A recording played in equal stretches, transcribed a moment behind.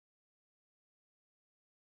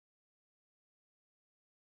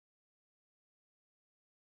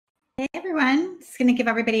Hey everyone, just going to give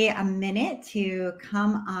everybody a minute to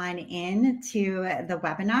come on in to the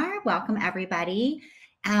webinar. Welcome everybody.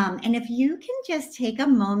 And if you can just take a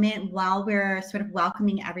moment while we're sort of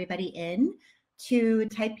welcoming everybody in to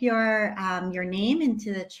type your name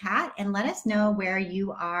into the chat and let us know where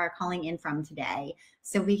you are calling in from today,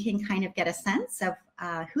 so we can kind of get a sense of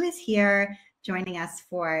who is here joining us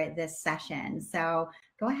for this session. So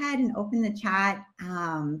go ahead and open the chat,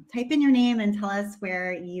 type in your name and tell us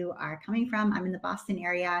where you are coming from. I'm in the Boston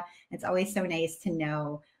area. It's always so nice to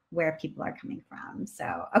know where people are coming from.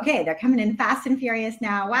 So, okay, they're coming in fast and furious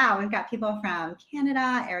now. Wow, we've got people from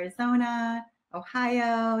Canada, Arizona,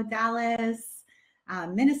 Ohio, Dallas,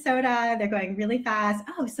 Minnesota. They're going really fast.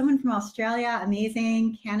 Oh, someone from Australia,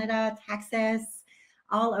 amazing. Canada, Texas,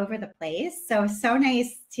 all over the place. So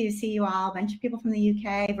nice to see you all. A bunch of people from the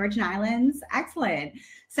UK, Virgin Islands, excellent.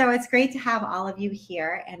 So it's great to have all of you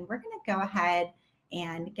here, and we're going to go ahead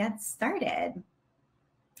and get started.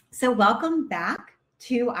 So welcome back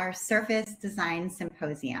to our Surface Design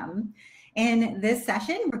Symposium. In this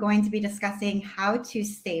session, we're going to be discussing how to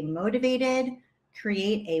stay motivated,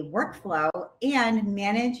 create a workflow, and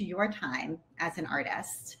manage your time as an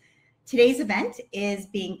artist. Today's event is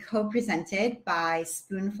being co-presented by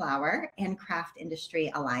Spoonflower and Craft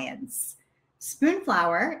Industry Alliance.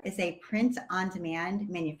 Spoonflower is a print-on-demand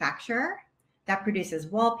manufacturer that produces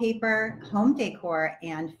wallpaper, home decor,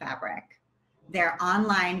 and fabric. Their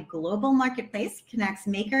online global marketplace connects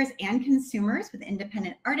makers and consumers with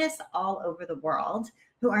independent artists all over the world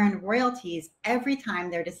who earn royalties every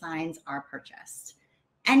time their designs are purchased.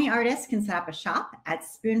 Any artist can set up a shop at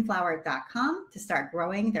spoonflower.com to start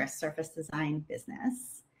growing their surface design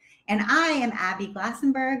business. And I am Abby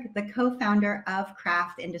Glassenberg, the co-founder of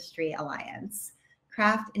Craft Industry Alliance.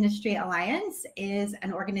 Craft Industry Alliance is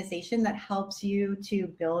an organization that helps you to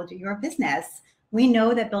build your business. We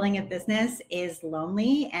know that building a business is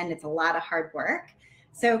lonely and it's a lot of hard work.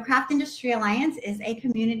 So Craft Industry Alliance is a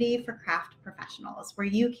community for craft professionals where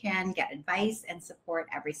you can get advice and support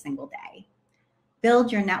every single day.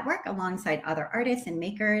 Build your network alongside other artists and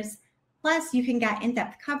makers. Plus, you can get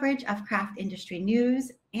in-depth coverage of craft industry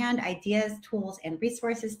news and ideas, tools, and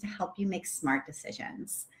resources to help you make smart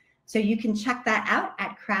decisions. So you can check that out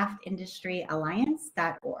at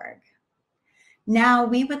craftindustryanalliance.org. Now,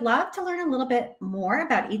 we would love to learn a little bit more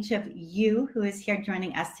about each of you who is here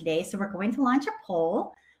joining us today. So we're going to launch a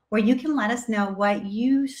poll where you can let us know what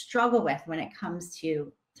you struggle with when it comes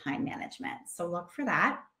to time management. So look for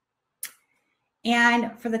that.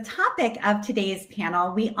 And for the topic of today's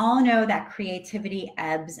panel, we all know that creativity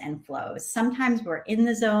ebbs and flows. Sometimes we're in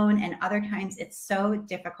the zone and other times it's so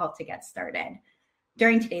difficult to get started.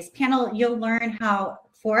 During today's panel, you'll learn how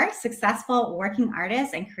 4 successful working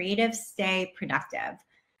artists and creatives stay productive.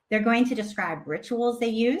 They're going to describe rituals they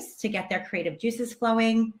use to get their creative juices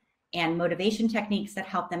flowing and motivation techniques that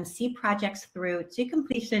help them see projects through to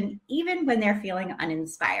completion even when they're feeling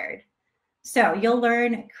uninspired. So you'll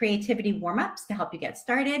learn creativity warm-ups to help you get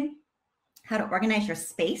started, how to organize your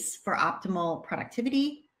space for optimal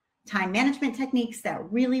productivity, time management techniques that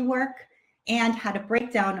really work, and how to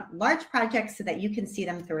break down large projects so that you can see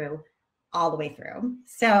them through all the way through.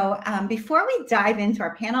 So before we dive into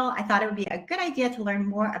our panel, I thought it would be a good idea to learn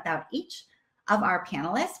more about each of our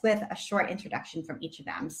panelists with a short introduction from each of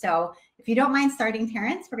them. So if you don't mind starting,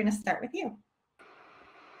 Terrence, we're going to start with you.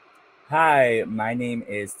 Hi, my name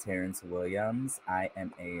is Terrence Williams. I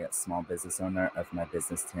am a small business owner of my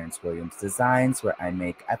business, Terrence Williams Designs, where I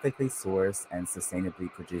make ethically sourced and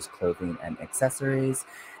sustainably produced clothing and accessories.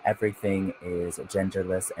 Everything is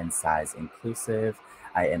genderless and size inclusive.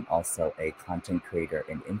 I am also a content creator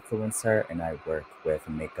and influencer, and I work with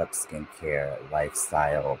makeup, skincare,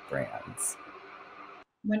 lifestyle brands.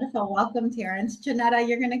 Wonderful. Welcome, Terrence. Janetta,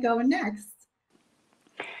 you're going to go next.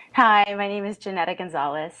 Hi, my name is Janetta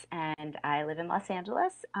Gonzalez, and I live in Los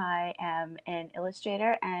Angeles. I am an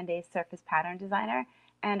illustrator and a surface pattern designer,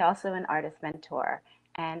 and also an artist mentor,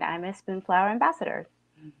 and I'm a Spoonflower ambassador.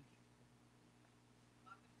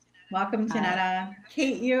 Welcome, Janetta.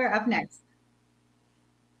 Kate, you're up next.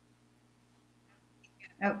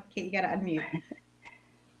 Oh, Kate, you got to unmute.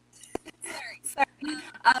 Sorry.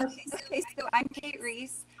 Okay, so I'm Kate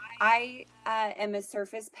Reese. I am a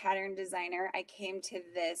surface pattern designer. I came to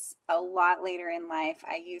this a lot later in life.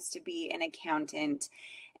 I used to be an accountant,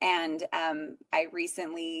 and I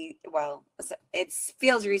recently, well, it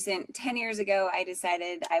feels recent, 10 years ago, I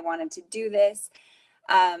decided I wanted to do this.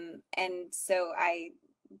 And so I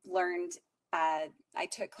learned, I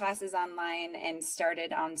took classes online and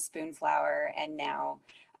started on Spoonflower, and now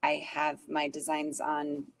I have my designs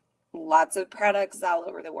on lots of products all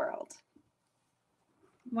over the world.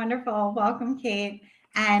 Wonderful. Welcome, Kate.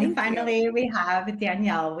 And Thank you. finally, we have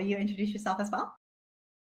Danielle. Will you introduce yourself as well?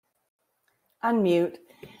 Unmute.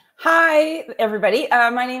 Hi, everybody.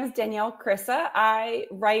 My name is Danielle Crissa. I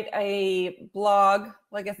write a blog,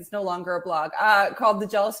 well, I guess it's no longer a blog, called The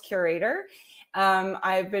Jealous Curator.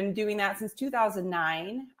 I've been doing that since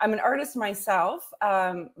 2009. I'm an artist myself,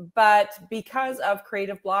 but because of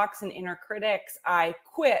creative blocks and inner critics, I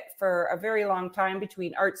quit for a very long time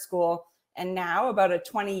between art school and now, about a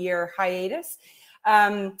 20-year hiatus.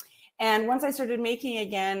 And once I started making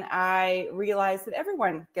again, I realized that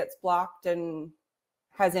everyone gets blocked and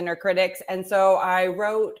has inner critics. And so I've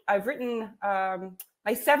written, my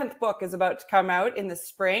 7th book is about to come out in the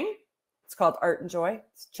spring. It's called Art and Joy.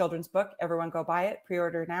 It's a children's book. Everyone go buy it,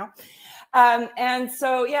 pre-order now. And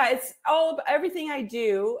so, yeah, it's all everything I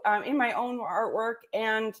do in my own artwork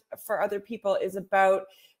and for other people is about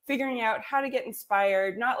figuring out how to get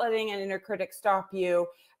inspired, not letting an inner critic stop you,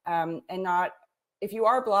 and not, if you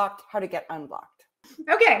are blocked, how to get unblocked.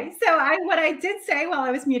 Okay, so what I did say while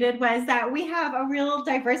I was muted was that we have a real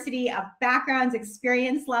diversity of backgrounds,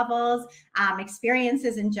 experience levels,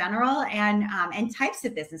 experiences in general, and types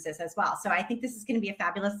of businesses as well. So I think this is going to be a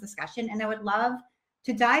fabulous discussion, and I would love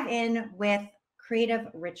to dive in with creative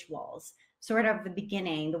rituals, sort of the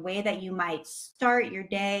beginning, the way that you might start your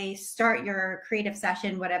day, start your creative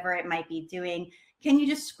session, whatever it might be doing. Can you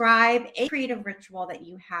describe a creative ritual that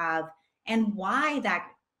you have and why that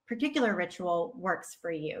particular ritual works for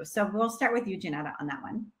you? So we'll start with you, Janetta, on that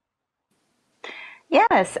one.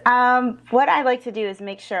 Yes. What I like to do is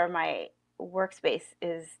make sure my workspace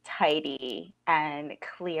is tidy and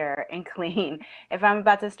clear and clean. If I'm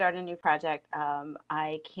about to start a new project,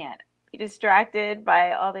 I can't be distracted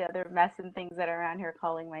by all the other mess and things that are around here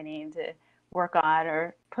calling my name to work on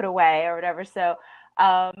or put away or whatever. So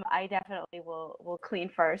I definitely will clean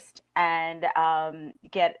first and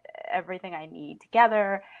get everything I need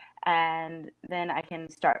together, and then I can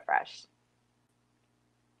start fresh.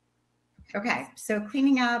 Okay, so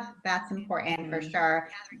cleaning up, that's important for sure.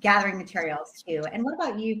 Gathering materials too. And what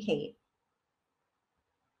about you, Kate?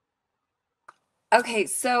 Okay,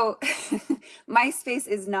 so my space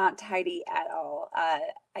is not tidy at all.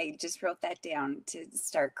 I just wrote that down to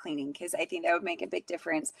start cleaning because I think that would make a big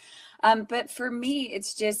difference. But for me,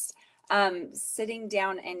 it's just sitting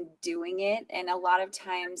down and doing it. And a lot of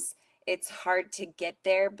times it's hard to get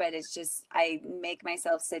there, but it's just, I make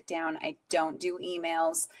myself sit down. I don't do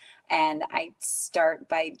emails, and I start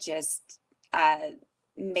by just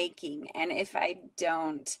making. And if I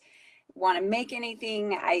don't want to make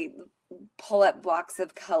anything, I pull up blocks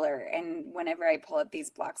of color, and whenever I pull up these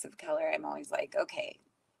blocks of color, I'm always like, okay,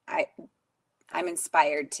 I'm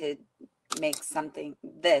inspired to make something,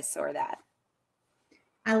 this or that.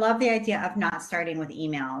 I love the idea of not starting with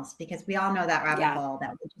emails, because we all know that rabbit hole that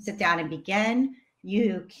when you sit down and begin,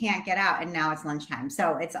 you can't get out, and now it's lunchtime.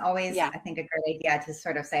 So it's always, I think, a great idea to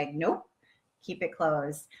sort of say, nope, keep it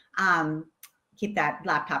closed. Keep that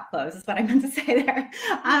laptop closed is what I meant to say there.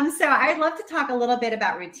 So I'd love to talk a little bit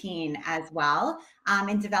about routine as well,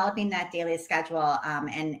 in developing that daily schedule.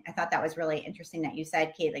 And I thought that was really interesting that you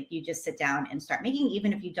said, Kate, like you just sit down and start making,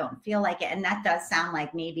 even if you don't feel like it. And that does sound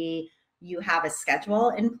like maybe you have a schedule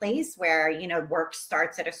in place where, you know, work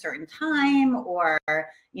starts at a certain time, or,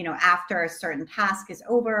 you know, after a certain task is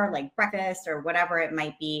over, like breakfast or whatever it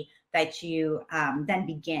might be, that you then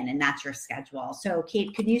begin, and that's your schedule. So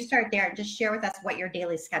Kate, could you start there and just share with us what your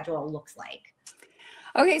daily schedule looks like?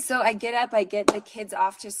 Okay, so I get up, I get the kids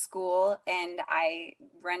off to school, and I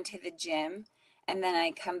run to the gym, and then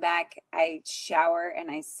I come back, I shower, and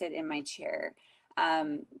I sit in my chair.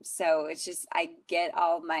 So it's just, I get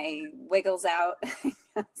all my wiggles out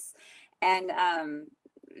and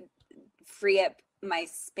free up my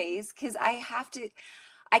space, because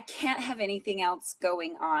I can't have anything else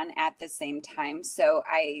going on at the same time. So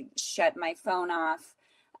I shut my phone off.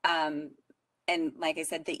 And like I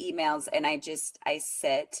said, the emails, and I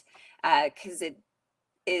sit, because it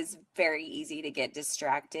is very easy to get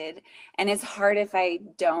distracted. And it's hard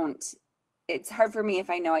it's hard for me if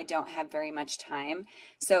I know I don't have very much time.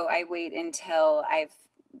 So I wait until I've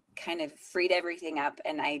kind of freed everything up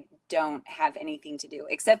and I don't have anything to do,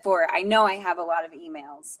 except for, I know I have a lot of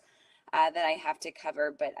emails that I have to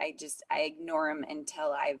cover, but I ignore them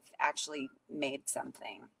until I've actually made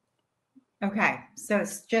something. Okay, so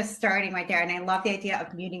it's just starting right there. And I love the idea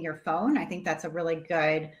of muting your phone. I think that's a really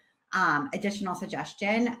good additional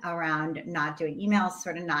suggestion around not doing emails,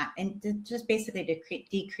 sort of not, and just basically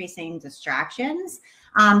decreasing distractions.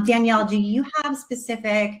 Danielle, do you have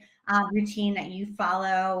specific routine that you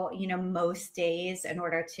follow, you know, most days in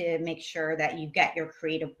order to make sure that you get your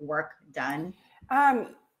creative work done?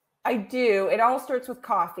 I do. It all starts with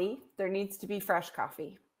coffee. There needs to be fresh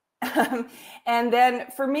coffee. And then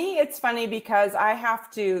for me, it's funny because I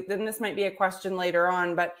have to, then this might be a question later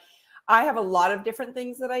on, but I have a lot of different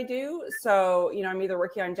things that I do. So, you know, I'm either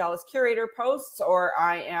working on Jealous Curator posts, or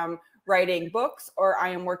I am writing books, or I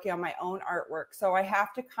am working on my own artwork. So I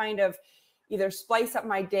have to kind of either splice up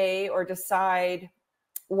my day or decide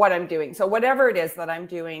what I'm doing. So whatever it is that I'm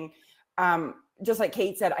doing, just like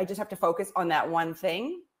Kate said, I just have to focus on that one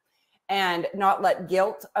thing and not let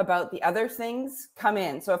guilt about the other things come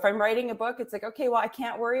in. So if I'm writing a book, it's like, okay, well, I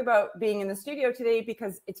can't worry about being in the studio today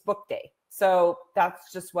because it's book day. So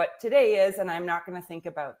that's just what today is. And I'm not going to think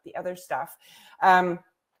about the other stuff.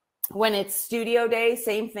 When it's studio day,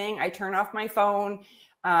 same thing. I turn off my phone.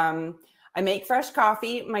 I make fresh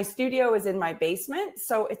coffee. My studio is in my basement.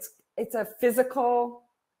 So it's a physical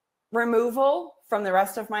removal from the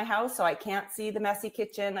rest of my house. So I can't see the messy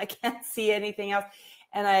kitchen. I can't see anything else.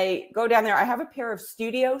 And I go down there. I have a pair of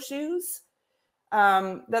studio shoes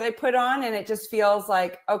that I put on, and it just feels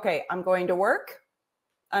like, okay, I'm going to work.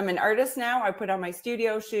 I'm an artist now. I put on my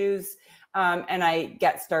studio shoes and I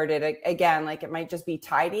get started again. Like it might just be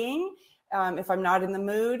tidying if I'm not in the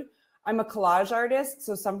mood. I'm a collage artist.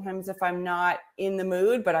 So sometimes if I'm not in the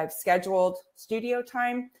mood, but I've scheduled studio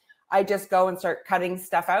time, I just go and start cutting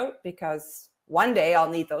stuff out because one day I'll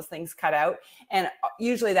need those things cut out. And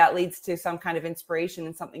usually that leads to some kind of inspiration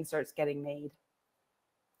and something starts getting made.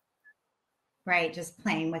 Right, just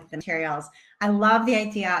playing with the materials. I love the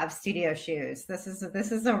idea of studio shoes. This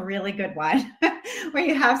is a really good one, where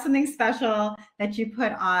you have something special that you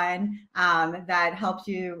put on that helps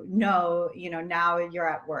you know now you're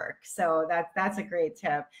at work. So that's a great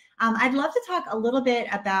tip. I'd love to talk a little bit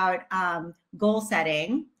about goal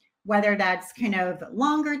setting, whether that's kind of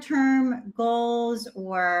longer term goals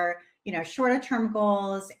or shorter term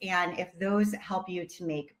goals, and if those help you to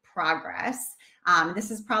make progress.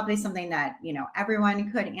 This is probably something that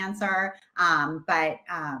everyone could answer, but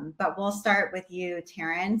we'll start with you,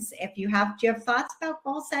 Terrence. Do you have thoughts about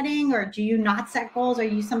goal setting, or do you not set goals? Are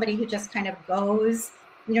you somebody who just kind of goes?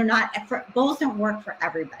 Goals don't work for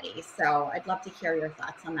everybody, so I'd love to hear your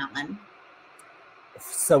thoughts on that one.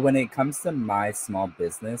 So when it comes to my small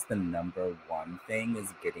business, the number one thing is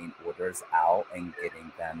getting orders out and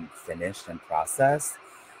getting them finished and processed.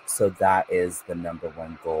 So that is the number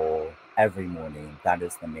one goal every morning. That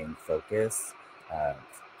is the main focus,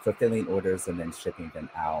 fulfilling orders and then shipping them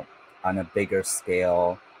out. On a bigger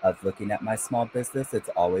scale of looking at my small business, it's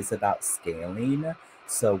always about scaling.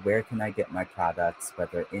 So where can I get my products,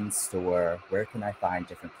 whether in store? Where can I find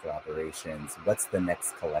different collaborations? What's the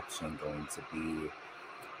next collection going to be?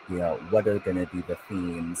 What are going to be the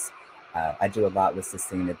themes? I do a lot with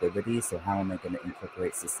sustainability. So how am I going to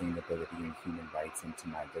incorporate sustainability and human rights into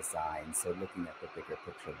my design? So looking at the bigger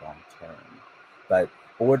picture long term. But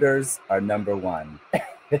orders are number one.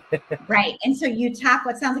 Right. And so it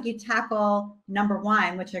sounds like you tackle number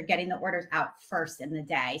one, which are getting the orders out first in the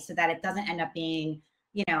day, so that it doesn't end up being,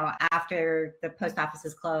 after the post office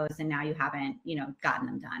is closed and now you haven't, gotten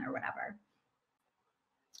them done or whatever.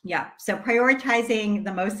 Yeah. So prioritizing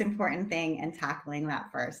the most important thing and tackling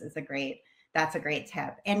that first is that's a great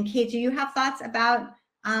tip. And Kate, do you have thoughts about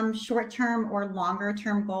short-term or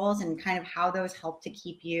longer-term goals and kind of how those help to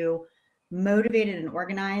keep you motivated and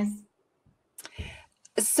organized?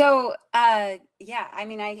 So, yeah, I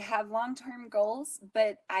mean, I have long-term goals,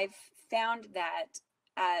 but I've found that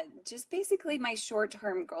just basically my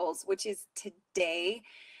short-term goals, which is today,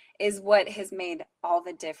 is what has made all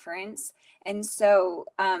the difference. And so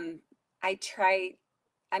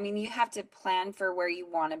you have to plan for where you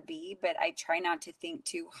want to be, but I try not to think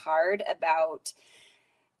too hard about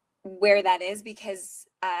where that is, because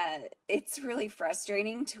it's really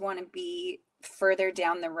frustrating to want to be further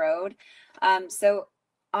down the road. So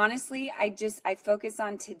honestly, I focus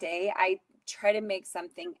on today. I try to make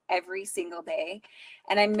something every single day,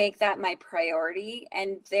 and I make that my priority.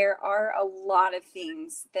 And there are a lot of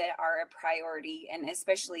things that are a priority, and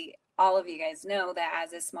especially all of you guys know that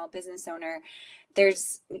as a small business owner,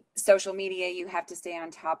 there's social media you have to stay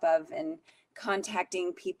on top of, and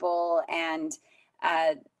contacting people, and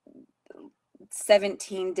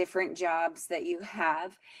 17 different jobs that you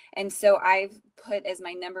have. And so I've put as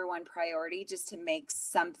my number one priority just to make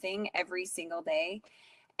something every single day.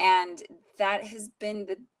 And that has been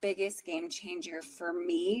the biggest game changer for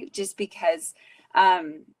me, just because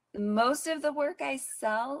most of the work I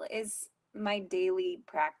sell is my daily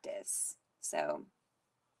practice. So.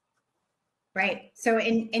 Right. So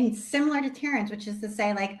in similar to Terrence, which is to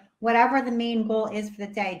say, like, whatever the main goal is for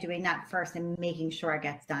the day, doing that first and making sure it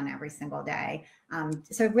gets done every single day.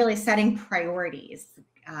 So really setting priorities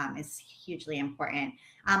is hugely important.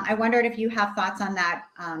 I wondered if you have thoughts on that,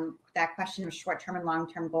 that question of short-term and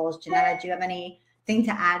long-term goals. Janetta, do you have anything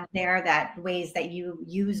to add there, that ways that you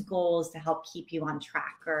use goals to help keep you on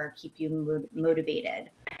track or keep you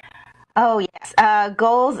motivated? Oh, yes.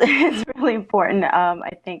 Goals is really important.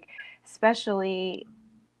 I think especially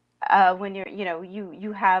when you're,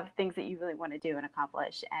 you have things that you really want to do and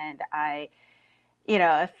accomplish. And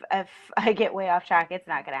if I get way off track, it's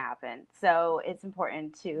not going to happen. So it's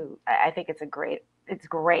important I think it's great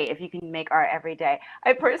if you can make art every day.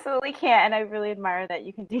 I personally can't, and I really admire that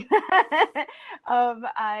you can do that.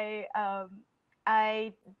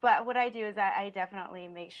 But what I do is I definitely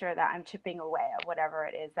make sure that I'm chipping away at whatever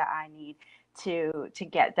it is that I need to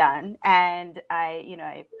get done. And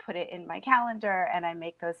I put it in my calendar, and I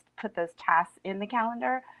put those tasks in the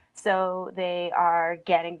calendar, so they are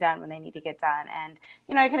getting done when they need to get done. And,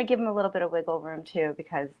 I kind of give them a little bit of wiggle room too,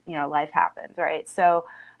 because, life happens, right? So,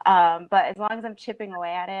 but as long as I'm chipping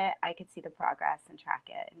away at it, I can see the progress and track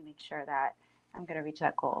it and make sure that I'm going to reach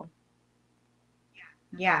that goal.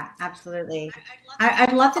 Yeah, absolutely.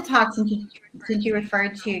 I'd love to talk, since you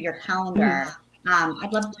referred to your calendar.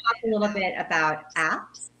 I'd love to talk a little bit about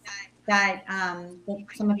apps that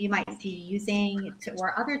some of you might be using,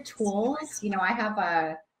 or other tools. I have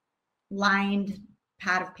a lined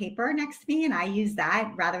pad of paper next to me, and I use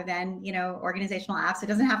that rather than, organizational apps. It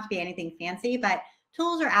doesn't have to be anything fancy, but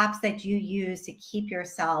tools or apps that you use to keep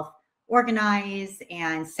yourself organized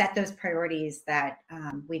and set those priorities that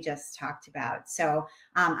we just talked about. So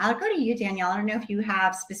I'll go to you, Danielle. I don't know if you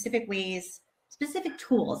have specific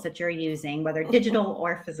tools that you're using, whether digital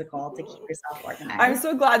or physical, to keep yourself organized. I'm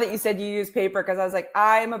so glad that you said you use paper, because I was like,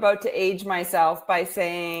 I'm about to age myself by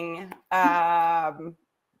saying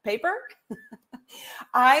paper.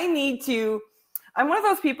 I'm one of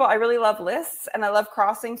those people, I really love lists, and I love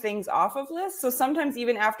crossing things off of lists. So sometimes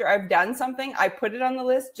even after I've done something, I put it on the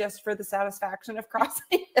list just for the satisfaction of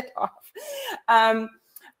crossing it off.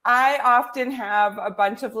 I often have a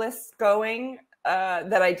bunch of lists going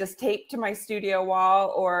that I just tape to my studio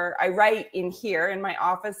wall, or I write in here in my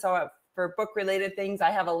office. So for book related things, I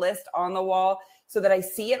have a list on the wall so that I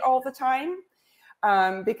see it all the time.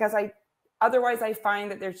 Because otherwise I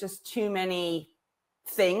find that there's just too many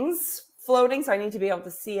things floating. So I need to be able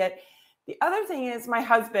to see it. The other thing is, my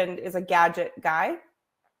husband is a gadget guy.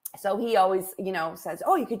 So he always, says,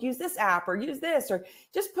 oh, you could use this app, or use this, or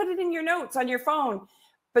just put it in your notes on your phone.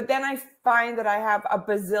 But then I find that I have a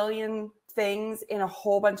bazillion things in a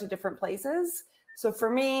whole bunch of different places. So for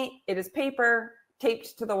me, it is paper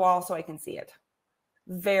taped to the wall so I can see it.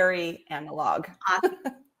 Very analog.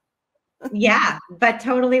 Yeah, but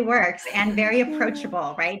totally works, and very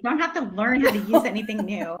approachable, right? Don't have to learn how to use anything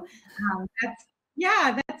new.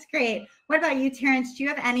 That's great. What about you, Terrence? Do you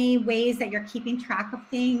have any ways that you're keeping track of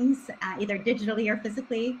things, either digitally or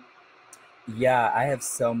physically? Yeah, I have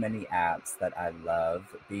so many apps that I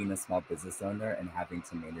love. Being a small business owner and having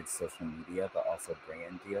to manage social media, but also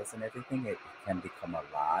brand deals and everything, it can become a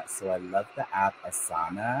lot. So I love the app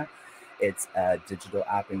Asana. It's a digital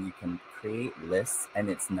app, and you can create lists, and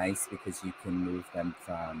it's nice because you can move them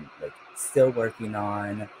from like still working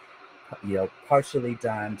on, partially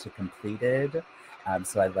done, to completed.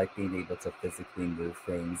 So I like being able to physically move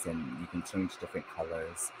things, and you can change different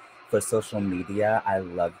colors. For social media, I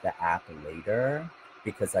love the app Later,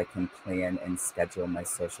 because I can plan and schedule my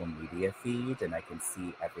social media feed, and I can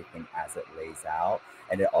see everything as it lays out,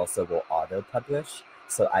 and it also will auto publish.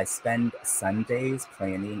 So I spend Sundays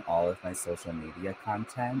planning all of my social media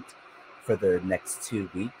content for the next 2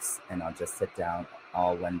 weeks, and I'll just sit down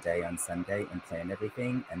all one day on Sunday and plan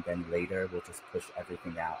everything, and then Later we'll just push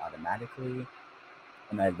everything out automatically.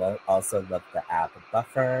 And I also love the app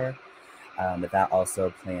Buffer. That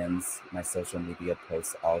also plans my social media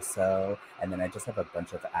posts also. And then I just have a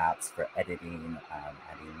bunch of apps for editing,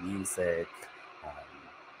 adding music,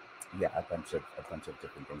 a bunch of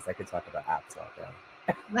different things. I could talk about apps all day.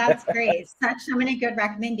 That's great. So many good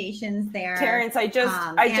recommendations there, Terrence. I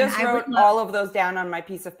just wrote all of those down on my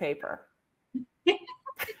piece of paper.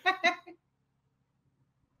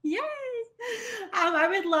 Yes. I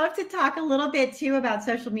would love to talk a little bit too about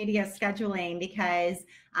social media scheduling, because,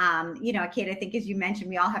 Kate, I think, as you mentioned,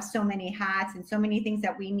 we all have so many hats and so many things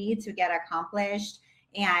that we need to get accomplished.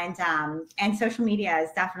 And social media is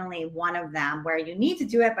definitely one of them, where you need to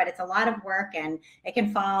do it, but it's a lot of work, and it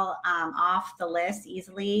can fall off the list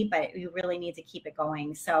easily, but you really need to keep it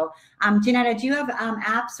going. So, Janetta, do you have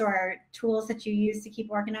apps or tools that you use to keep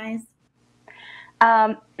organized?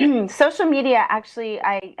 Social media, actually,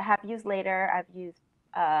 I have used Later. I've used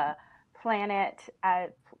Planet, Plannit,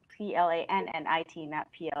 not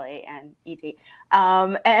Planet.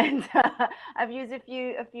 And I've used a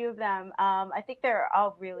few of them. I think they're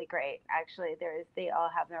all really great. Actually, they all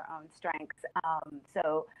have their own strengths.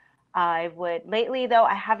 So I would lately, though,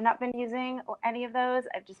 I have not been using any of those.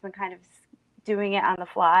 I've just been kind of doing it on the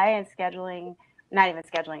fly and scheduling. Not even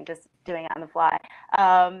scheduling, just doing it on the fly.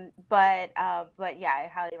 But yeah,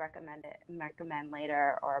 I highly recommend it. Recommend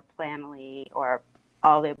Later or Planoly or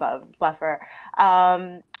all the above, Buffer.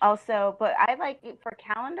 Also, but I like for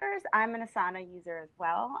calendars. I'm an Asana user as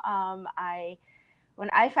well. When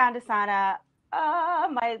I found Asana,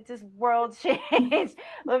 my just world changed.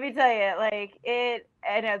 Let me tell you, like it.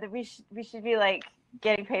 I know that we should be like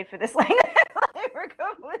getting paid for this. Like we're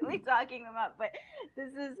completely talking them up, but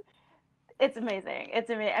this is. It's amazing. It's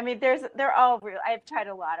amazing. I mean, they're all real. I've tried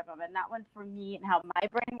a lot of them, and that one for me and how my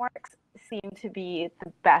brain works seemed to be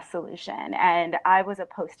the best solution. And I was a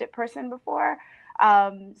Post-it person before,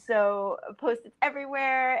 so Post-its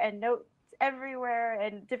everywhere and notes everywhere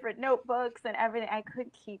and different notebooks and everything. I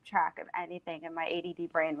couldn't keep track of anything, and my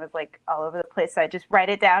ADD brain was like all over the place. So I just write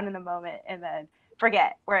it down in the moment and then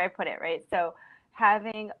forget where I put it. Right. So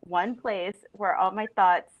having one place where all my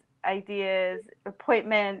thoughts, ideas,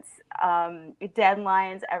 appointments,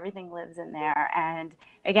 deadlines, everything lives in there. And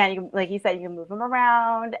again, like you said, you can move them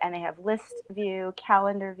around, and they have list view,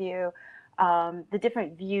 calendar view. The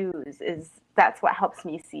different views that's what helps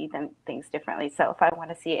me see things differently. So if I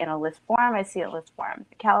want to see it in a list form, I see it in a list form.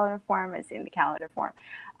 The calendar form, I see it in the calendar form.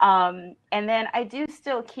 And then I do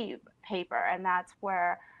still keep paper, and that's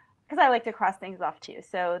where, because I like to cross things off too.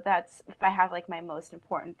 So that's if I have like my most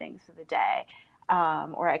important things for the day.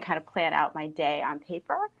 Or I kind of plan out my day on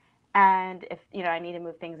paper. And if, I need to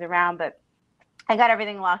move things around, but I got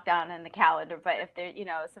everything locked down in the calendar. But if there,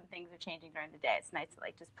 some things are changing during the day, it's nice to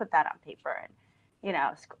like just put that on paper and,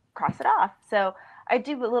 cross it off. So I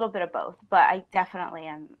do a little bit of both, but I definitely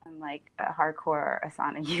am like a hardcore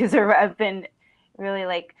Asana user. I've been really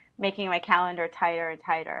like making my calendar tighter and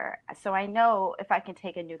tighter. So I know if I can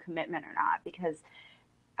take a new commitment or not, because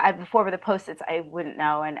before with the Post-its, I wouldn't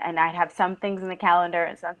know. And I'd have some things in the calendar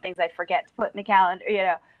and some things I forget to put in the calendar,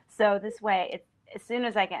 So this way, as soon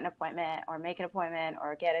as I get an appointment or make an appointment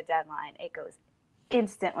or get a deadline, it goes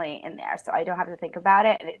instantly in there. So I don't have to think about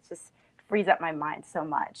it. And it just frees up my mind so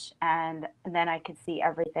much. And then I can see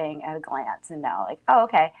everything at a glance and know like, oh,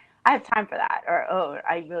 okay, I have time for that. Or, oh,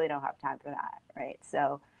 I really don't have time for that. Right.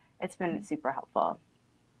 So it's been super helpful.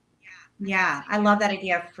 Yeah, I love that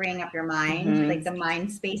idea of freeing up your mind, like the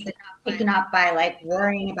mind space that's taken up by like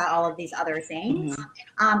worrying about all of these other things.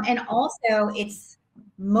 And also it's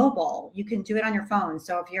mobile. You can do it on your phone.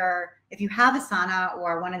 So if you have Asana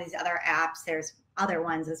or one of these other apps, there's other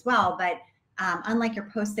ones as well. But unlike your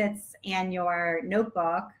Post-its and your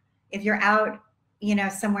notebook, if you're out,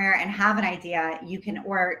 somewhere and have an idea, you can,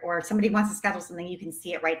 or somebody wants to schedule something, you can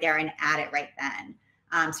see it right there and add it right then.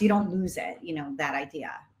 So you don't lose it, that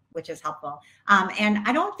idea, which is helpful. And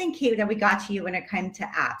I don't think, Kate, that we got to you when it came to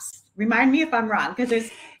apps. Remind me if I'm wrong, because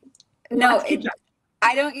there's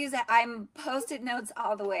I don't use it. I'm Post-it notes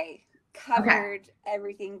all the way. Covered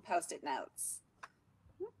everything Post-it notes.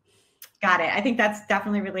 Got it. I think that's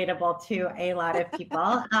definitely relatable to a lot of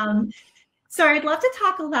people. So I'd love to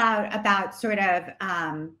talk a lot about sort of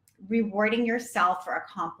rewarding yourself for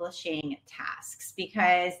accomplishing tasks,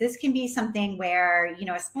 because this can be something where,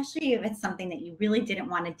 especially if it's something that you really didn't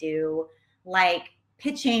want to do, like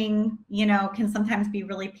pitching, can sometimes be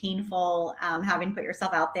really painful, having to put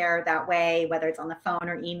yourself out there that way, whether it's on the phone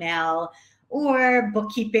or email or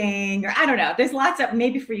bookkeeping, or I don't know. There's lots of,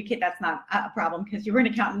 maybe for you, Kate, that's not a problem because you were an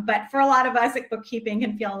accountant, but for a lot of us, like bookkeeping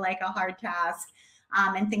can feel like a hard task,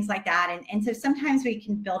 and things like that. And so sometimes we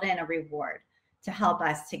can build in a reward to help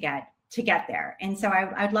us to get there. And so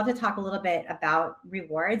I'd love to talk a little bit about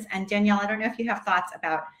rewards. And Danielle, I don't know if you have thoughts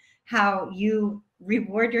about how you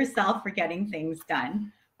reward yourself for getting things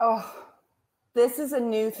done. Oh, this is a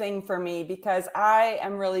new thing for me because I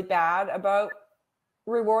am really bad about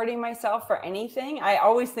rewarding myself for anything. I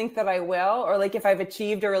always think that I will, or like if I've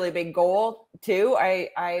achieved a really big goal too,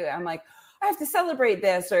 I'm like, I have to celebrate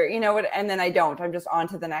this, or and then I don't. I'm just on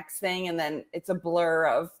to the next thing, and then it's a blur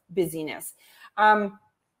of busyness.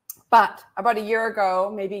 But about a year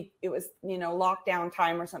ago, maybe it was, lockdown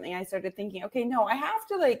time or something, I started thinking, okay, no, I have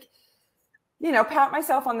to pat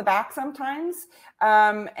myself on the back sometimes.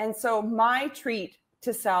 And so my treat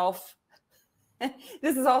to self,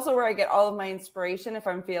 this is also where I get all of my inspiration if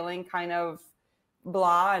I'm feeling kind of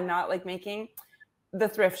blah and not like making, the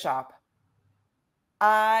thrift shop.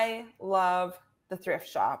 I love the thrift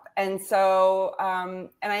shop. And so, and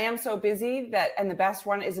I am so busy that, and the best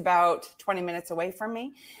one is about 20 minutes away from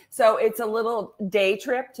me. So it's a little day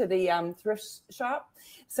trip to the thrift shop.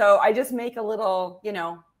 So I just make a little, you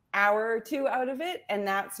know, hour or two out of it. And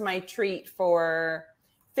that's my treat for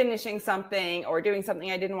finishing something or doing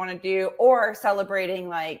something I didn't want to do, or celebrating,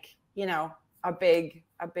 like, you know, a big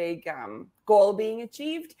goal being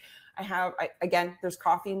achieved. Again, there's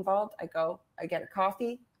coffee involved. I get a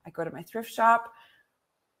coffee, I go to my thrift shop,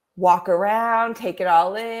 walk around, take it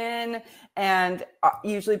all in, and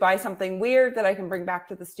usually buy something weird that I can bring back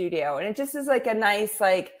to the studio. And it just is like a nice,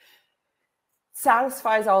 like,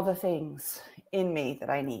 satisfies all the things in me that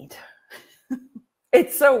I need.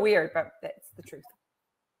 It's so weird, but it's the truth.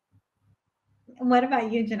 What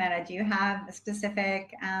about you, Janetta? Do you have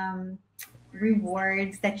specific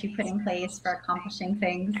rewards that you put in place for accomplishing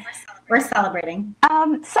things or celebrating?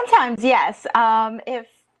 Sometimes, yes. If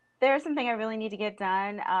there's something I really need to get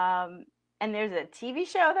done, and there's a TV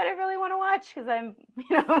show that I really want to watch because I'm,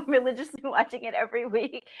 you know, religiously watching it every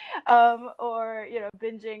week, or, you know,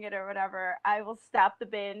 binging it or whatever, I will stop the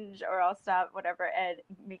binge or I'll stop whatever and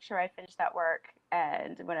make sure I finish that work.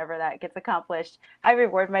 And whenever that gets accomplished, I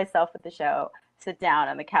reward myself with the show, sit down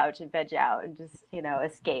on the couch and veg out and just, you know,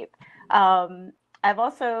 escape. I've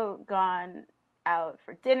also gone out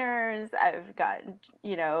for dinners. I've gotten,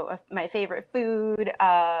 you know, my favorite food.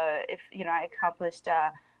 If, you know,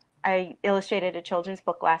 I illustrated a children's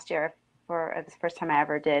book last year. It was the first time I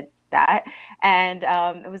ever did that. And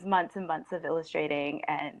it was months and months of illustrating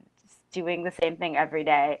and just doing the same thing every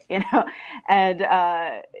day, you know, and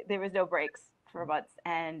there was no breaks for months,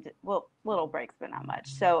 and, well, little breaks, but not much.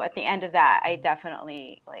 So at the end of that, I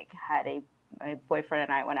definitely, like, my boyfriend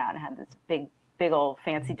and I went out and had this big old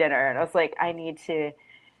fancy dinner. And I was like, I need to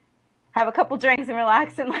have a couple drinks and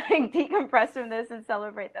relax and, like, decompress from this and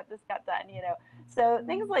celebrate that this got done, you know? So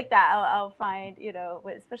things like that, I'll find, you know,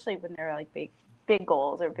 especially when they're like big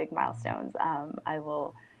goals or big milestones, I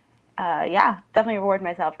will, definitely reward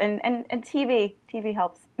myself. And TV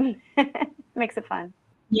helps, makes it fun.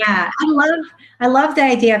 Yeah, I love the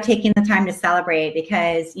idea of taking the time to celebrate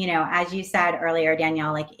because, you know, as you said earlier,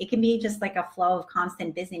 Danielle, like, it can be just like a flow of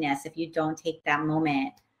constant busyness if you don't take that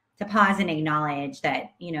moment to pause and acknowledge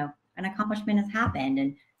that, you know, an accomplishment has happened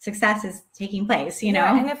and success is taking place, you know?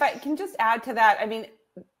 And if I can just add to that, I mean,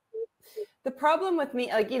 the problem with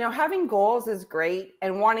me, like, you know, having goals is great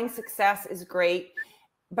and wanting success is great.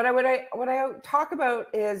 But what I talk about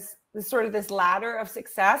is this ladder of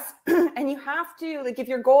success. And you have to, like, if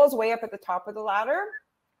your goal is way up at the top of the ladder,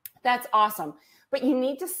 that's awesome. But you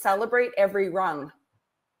need to celebrate every rung,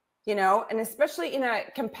 you know, and especially in a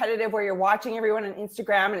competitive where you're watching everyone on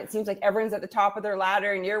Instagram and it seems like everyone's at the top of their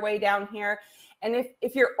ladder and you're way down here. And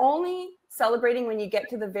if you're only celebrating when you get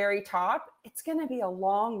to the very top, it's going to be a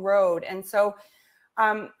long road. And so,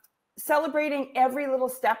 celebrating every little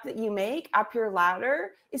step that you make up your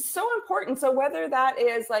ladder is so important. So whether that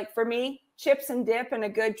is, like, for me, chips and dip and a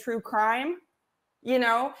good true crime, you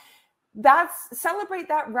know, celebrate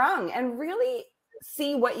that rung and really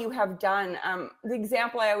see what you have done. The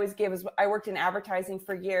example I always give is I worked in advertising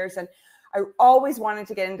for years and I always wanted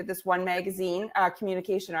to get into this one magazine,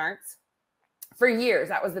 Communication Arts. For years,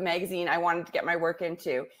 that was the magazine I wanted to get my work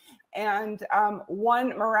into. And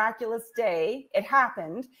one miraculous day, it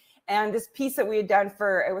happened. And this piece that we had done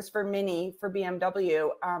it was for Mini, for BMW,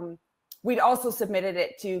 we'd also submitted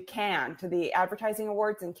it to Cannes, to the advertising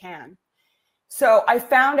awards in Cannes. So I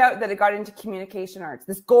found out that it got into communication arts,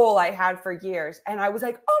 this goal I had for years. And I was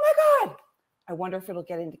like, oh my God, I wonder if it'll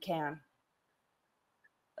get into Cannes.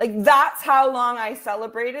 Like, that's how long I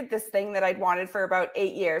celebrated this thing that I'd wanted for about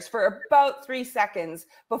 8 years, for about 3 seconds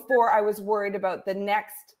before I was worried about the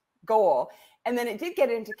next goal. And then it did get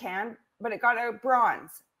into Cannes, but it got a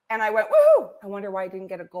bronze. And I went, woohoo, I wonder why I didn't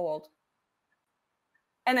get a gold.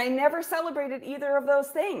 And I never celebrated either of those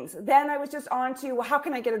things. Then I was just on to, well, how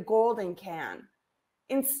can I get a gold in Cannes?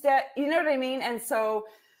 Instead, you know what I mean? And so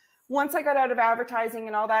once I got out of advertising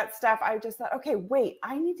and all that stuff, I just thought, okay, wait,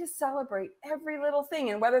 I need to celebrate every little thing.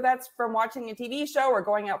 And whether that's from watching a TV show or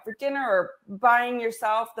going out for dinner or buying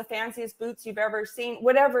yourself the fanciest boots you've ever seen,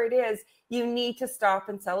 whatever it is, you need to stop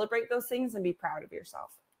and celebrate those things and be proud of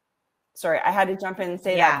yourself. Sorry, I had to jump in and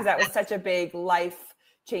say that because that was such a big life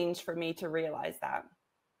change for me to realize that.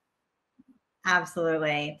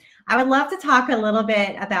 Absolutely. I would love to talk a little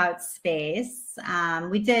bit about space.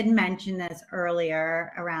 We did mention this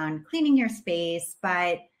earlier around cleaning your space,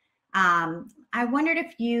 but I wondered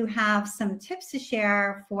if you have some tips to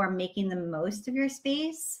share for making the most of your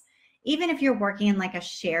space even if you're working in like a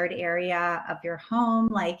shared area of your home,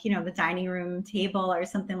 like, you know, the dining room table or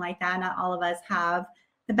something like that. Not all of us have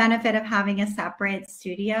the benefit of having a separate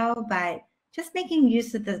studio, but just making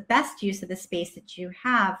use of the best use of the space that you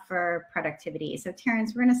have for productivity. So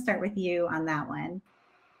Terrence, we're going to start with you on that one.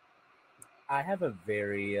 I have a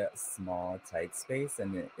very small, tight space,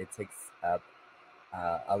 and it takes up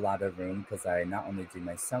a lot of room because I not only do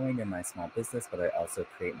my sewing in my small business, but I also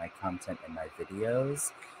create my content in my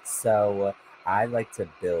videos. So I like to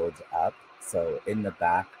build up. So in the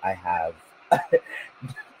back, I have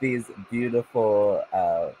these beautiful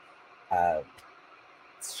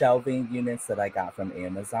shelving units that I got from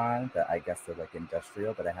Amazon that I guess they're like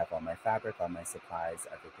industrial, but I have all my fabric, all my supplies,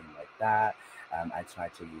 everything like that. I try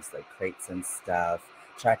to use like crates and stuff,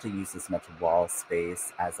 try to use as much wall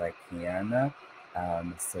space as I can.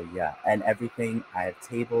 So yeah, and everything, I have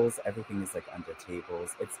tables, everything is like under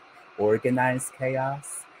tables. It's organized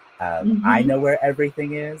chaos. I know where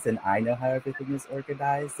everything is and I know how everything is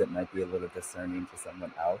organized. It might be a little discerning to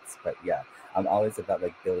someone else, but yeah, I'm always about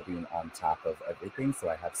like building on top of everything. So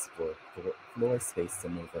I have floor space to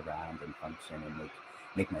move around and function and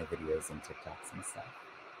make my videos and TikToks and stuff.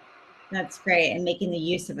 That's great. And making the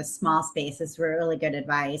use of a small space is really good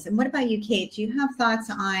advice. And what about you, Kate? Do you have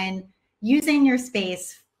thoughts on using your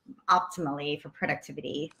space optimally for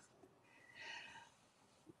productivity?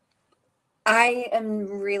 I am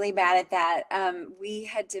really bad at that. We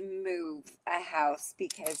had to move a house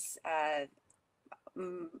because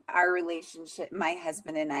our relationship, my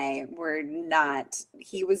husband and I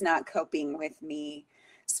he was not coping with me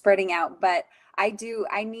spreading out, but I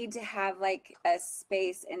need to have like a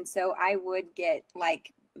space. And so I would get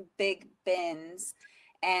like big bins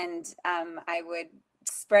and I would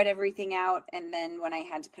spread everything out. And then when I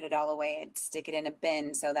had to put it all away, I'd stick it in a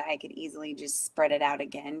bin so that I could easily just spread it out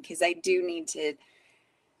again. Cause I do need to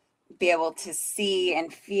be able to see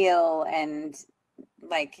and feel and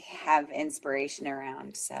like have inspiration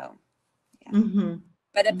around. So yeah.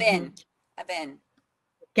 But a bin.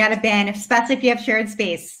 Get a bin, especially if you have shared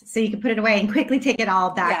space, so you can put it away and quickly take it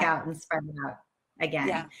all back out and spread it out again.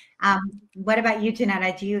 Yeah. What about you,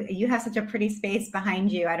 Janetta? Do you have such a pretty space behind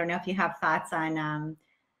you? I don't know if you have thoughts on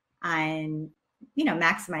you know,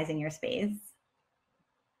 maximizing your space.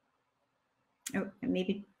 Oh,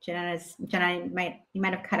 maybe Jenna, you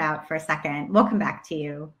might have cut out for a second. We'll come back to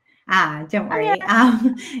you. Don't worry.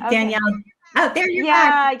 Danielle. Oh, there you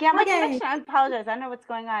are. Yeah, my connection. I apologize. I don't know what's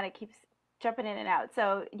going on. It keeps jumping in and out,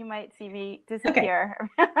 so you might see me disappear.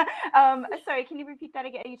 Okay. Sorry, can you repeat that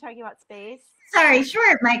again? Are you talking about space? Sorry,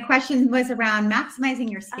 sure. My question was around maximizing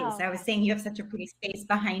your space. Oh, okay. I was saying you have such a pretty space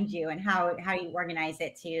behind you, and how you organize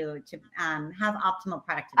it to have optimal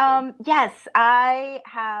productivity. Yes, I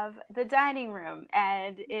have the dining room,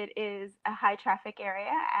 and it is a high traffic area,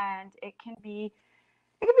 and it can be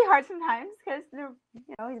hard sometimes because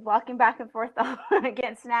he's walking back and forth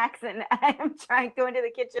getting snacks, and I'm trying to go into the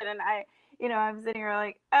kitchen, and I'm sitting here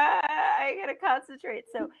like I gotta concentrate.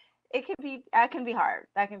 So that can be hard.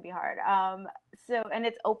 So, and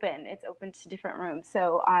it's open to different rooms.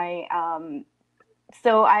 So I've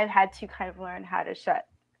had to kind of learn how to shut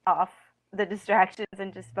off the distractions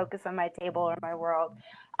and just focus on my table or my world,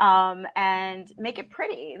 and make it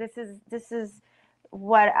pretty. This is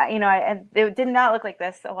what it did not look like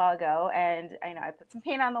this a while ago, and I put some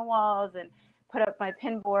paint on the walls and put up my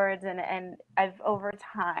pin boards, and I've over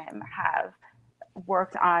time have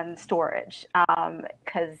worked on storage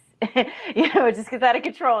because it just gets out of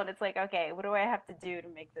control, and it's like, okay, what do I have to do to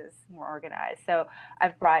make this more organized? So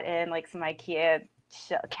I've brought in like some IKEA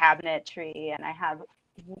cabinetry, and I have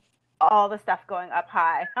all the stuff going up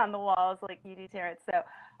high on the walls like you do, Terrence. So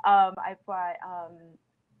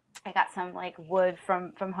I got some like wood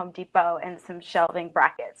from Home Depot and some shelving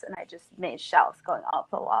brackets, and I just made shelves going up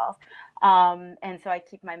the walls. And so I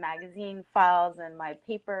keep my magazine files and my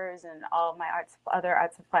papers and all my other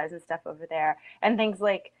art supplies and stuff over there, and things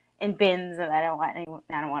like in bins, and I don't want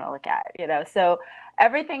to look at, So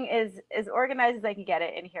everything is as organized as I can get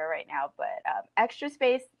it in here right now. But extra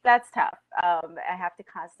space, that's tough. I have to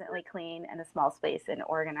constantly clean in a small space and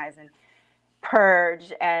organize and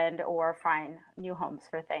purge and or find new homes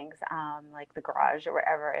for things, like the garage or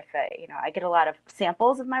wherever. If I get a lot of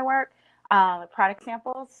samples of my work, product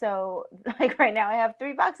samples. So like right now I have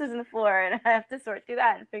 3 boxes on the floor, and I have to sort through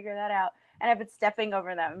that and figure that out. And I've been stepping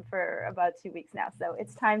over them for about 2 weeks now. So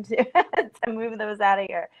it's time to to move those out of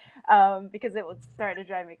here, because it will start to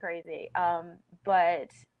drive me crazy.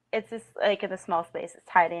 But it's just like in the small space, it's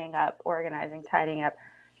tidying up, organizing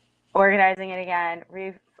it again,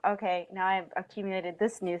 okay, now I've accumulated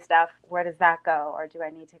this new stuff. Where does that go? Or do I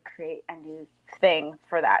need to create a new thing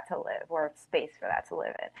for that to live, or space for that to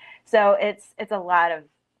live in? So it's a lot of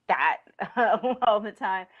that all the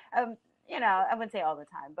time. You know, I wouldn't say all the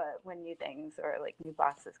time, but when new things or like new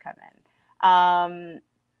boxes come in.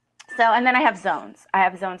 So, and then I have zones. I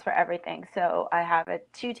have zones for everything. So I have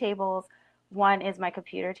 2 tables. One is my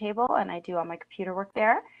computer table, and I do all my computer work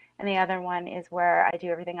there. And the other one is where I do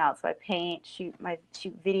everything else. So I paint, shoot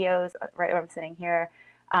videos right where I'm sitting here.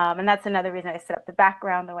 And that's another reason I set up the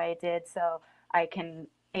background the way I did. So I can,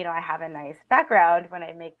 you know, I have a nice background when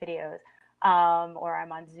I make videos, or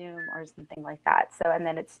I'm on Zoom or something like that. So, and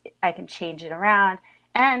then I can change it around.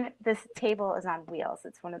 And this table is on wheels.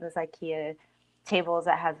 It's one of those IKEA tables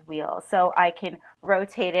that has wheels. So I can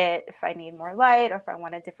rotate it if I need more light or if I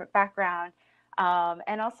want a different background.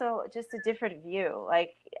 And also just a different view,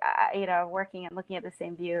 like, you know, working and looking at the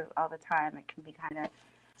same view all the time. It can be kind of,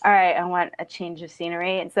 all right, I want a change of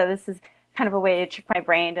scenery. And so this is kind of a way to trick my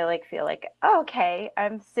brain to like feel like, oh, okay,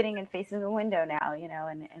 I'm sitting and facing the window now, you know,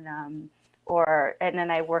 and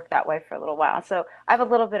then I work that way for a little while. So I have a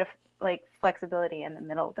little bit of like flexibility in the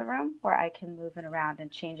middle of the room where I can move it around and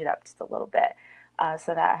change it up just a little bit.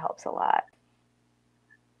 So that helps a lot.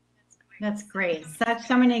 That's great.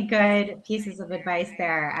 So many good pieces of advice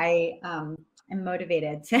there. I am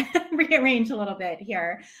motivated to rearrange a little bit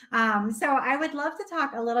here. So I would love to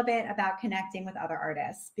talk a little bit about connecting with other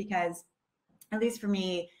artists, because at least for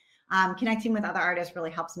me, connecting with other artists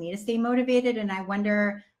really helps me to stay motivated. And I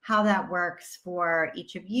wonder how that works for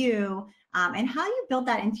each of you, and how you build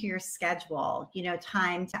that into your schedule, you know,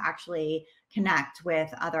 time to actually connect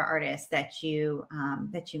with other artists that you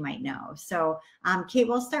might know. So Kate,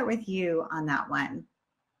 we'll start with you on that one.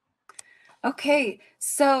 Okay,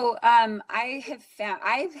 so I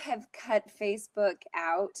have cut Facebook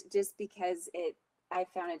out just because I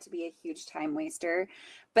found it to be a huge time waster.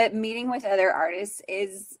 But meeting with other artists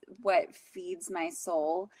is what feeds my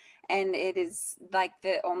soul, and it is like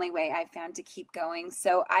the only way I found to keep going.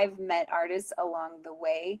 So I've met artists along the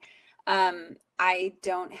way. I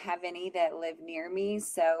don't have any that live near me,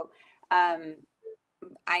 so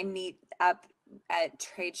I meet up at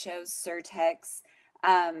trade shows, Surtex,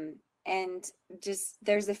 and just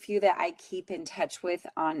there's a few that I keep in touch with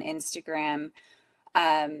on Instagram.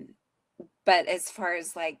 But as far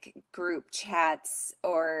as like group chats,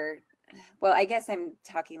 or, well, I guess I'm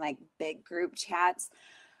talking like big group chats,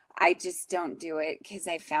 I just don't do it because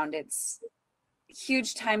I found it's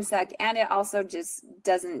huge time suck, and it also just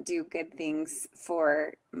doesn't do good things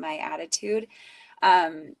for my attitude.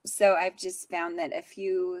 So I've just found that a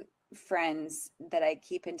few friends that I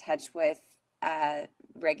keep in touch with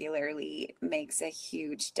regularly makes a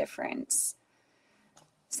huge difference.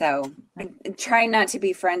 So I'm trying not to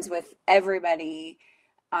be friends with everybody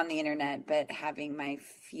on the internet, but having my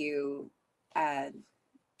few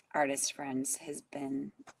artist friends has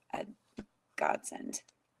been a godsend.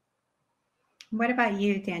 What about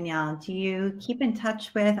you, Danielle? Do you keep in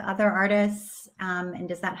touch with other artists, and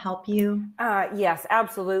does that help you? Yes,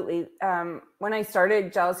 absolutely. When I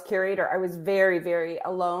started Jealous Curator, I was very, very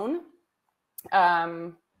alone.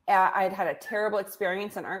 I'd had a terrible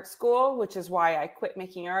experience in art school, which is why I quit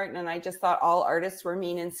making art. And I just thought all artists were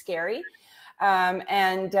mean and scary.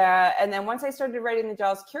 And then once I started writing the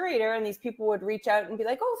Jealous Curator, and these people would reach out and be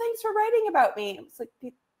like, oh, thanks for writing about me. It's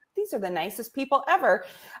like, these are the nicest people ever.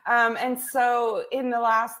 And so in the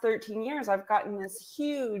last 13 years, I've gotten this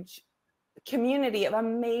huge community of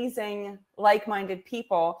amazing, like-minded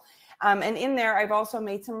people. And in there, I've also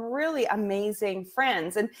made some really amazing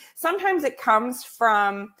friends. And sometimes it comes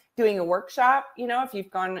from doing a workshop. You know, if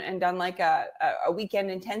you've gone and done like a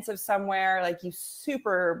weekend intensive somewhere, like you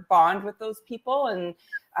super bond with those people, and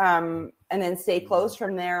then stay close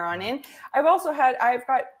from there on in. I've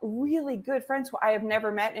got really good friends who I have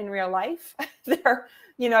never met in real life.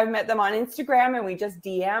 I've met them on Instagram and we just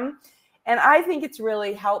DM. And I think it's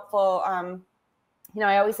really helpful.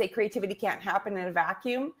 I always say creativity can't happen in a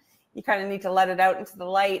vacuum. You kind of need to let it out into the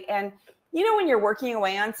light. And, when you're working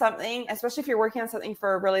away on something, especially if you're working on something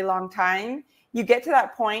for a really long time, you get to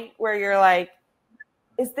that point where you're like,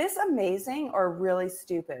 is this amazing or really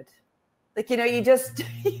stupid? Like,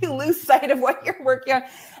 you lose sight of what you're working on.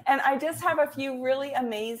 And I just have a few really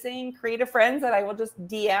amazing creative friends that I will just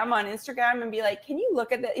DM on Instagram and be like, can you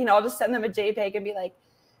look at that? I'll just send them a JPEG and be like,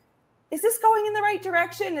 is this going in the right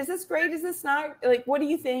direction? Is this great? Is this not? Like, what do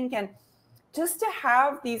you think? And just to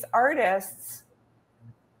have these artists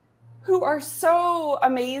who are so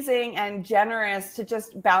amazing and generous to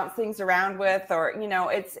just bounce things around with, or,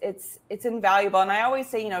 it's invaluable. And I always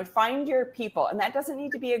say, find your people. And that doesn't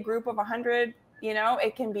need to be a group of 100 You know,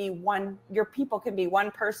 it can be your people can be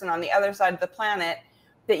one person on the other side of the planet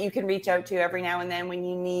that you can reach out to every now and then when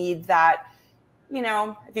you need that. You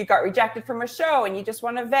know, if you got rejected from a show and you just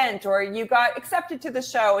want to vent, or you got accepted to the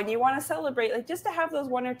show and you want to celebrate, like just to have those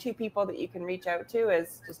one or two people that you can reach out to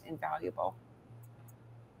is just invaluable.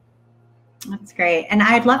 That's great. And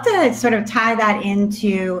I'd love to sort of tie that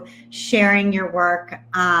into sharing your work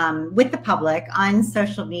with the public on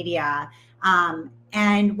social media,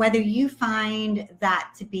 and whether you find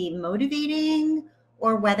that to be motivating,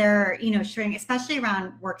 or whether, you know, sharing, especially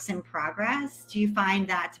around works in progress, do you find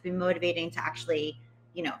that to be motivating to actually,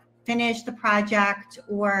 you know, finish the project,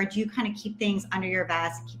 or do you kind of keep things under your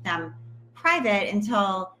vest, keep them private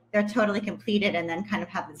until they're totally completed, and then kind of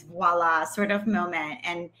have this voila sort of moment,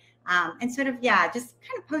 and sort of, yeah, just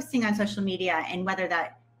kind of posting on social media, and whether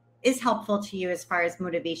that is helpful to you as far as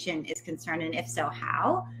motivation is concerned, and if so,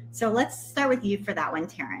 how? So let's start with you for that one,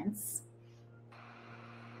 Terrence.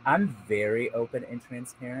 I'm very open and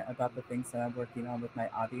transparent about the things that I'm working on with my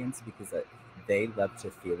audience, because they love to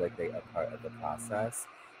feel like they are part of the process.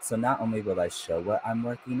 So not only will I show what I'm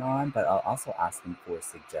working on, but I'll also ask them for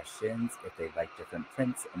suggestions if they like different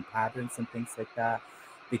prints and patterns and things like that.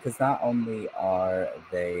 Because not only are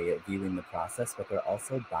they viewing the process, but they're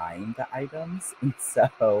also buying the items. And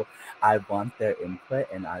so I want their input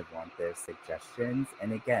and I want their suggestions.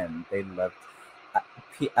 And again, they love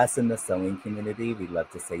us in the sewing community. We love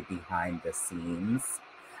to say behind the scenes,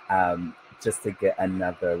 just to get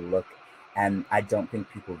another look. And I don't think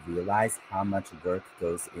people realize how much work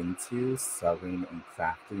goes into sewing and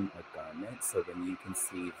crafting a garment. So when you can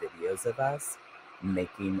see videos of us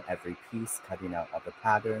making every piece, cutting out all the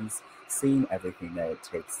patterns, seeing everything that it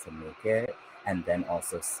takes to make it, and then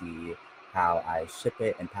also see how I ship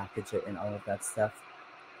it and package it and all of that stuff,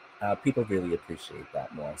 people really appreciate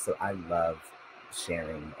that more. So I love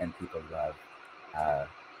sharing, and people love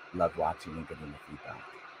watching and getting the feedback.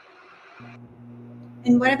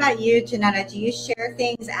 And what about you, Janetta? Do you share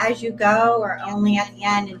things as you go, or only at the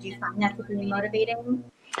end? And do you find that to be motivating?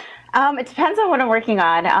 It depends on what I'm working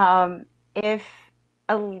on.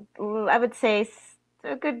 I would say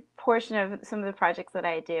a good portion of some of the projects that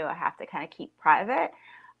I do, I have to kind of keep private.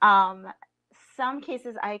 Most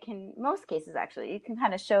cases actually, you can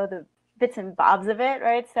kind of show the bits and bobs of it,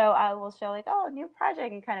 right? So I will show like, oh, new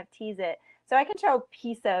project, and kind of tease it. So I can show a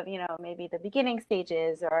piece of, you know, maybe the beginning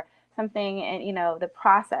stages or something, and, you know, the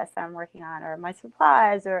process I'm working on, or my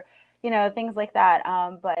supplies, or, you know, things like that.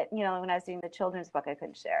 But, you know, when I was doing the children's book, I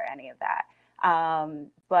couldn't share any of that.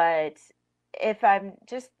 But if I'm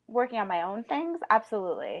just working on my own things,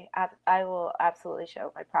 absolutely, I will absolutely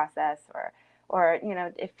show my process, or, you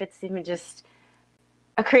know, if it's even just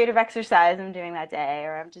a creative exercise I'm doing that day,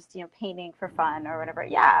 or I'm just, you know, painting for fun or whatever.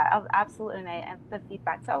 Yeah, I'll absolutely. And the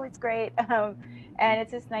feedback's always great. And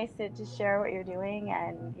it's just nice to just share what you're doing,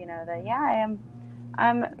 and, you know, that, yeah,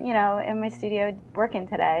 I'm, you know, in my studio working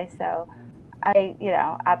today. So I, you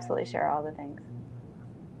know, absolutely share all the things.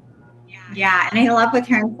 Yeah. And I love what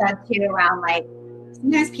Terrence said too, around like,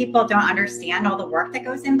 sometimes people don't understand all the work that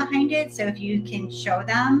goes in behind it. So if you can show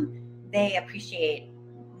them, they appreciate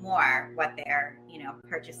more what they're, you know,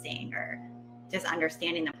 purchasing, or just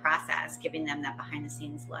understanding the process, giving them that behind the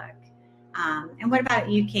scenes look. And what about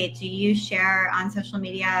you, Kate? Do you share on social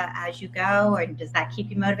media as you go, or does that keep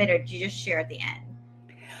you motivated, or do you just share at the end?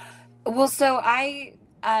 Well, so I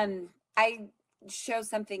show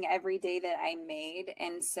something every day that I made,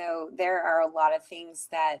 and so there are a lot of things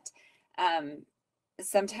that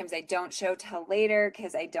sometimes I don't show till later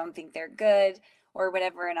because I don't think they're good or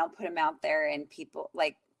whatever, and I'll put them out there, and people,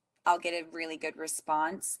 like, I'll get a really good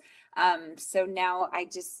response. So now I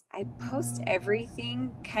post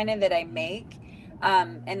everything kind of that I make,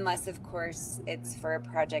 unless of course it's for a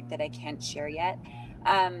project that I can't share yet.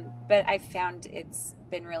 But I found it's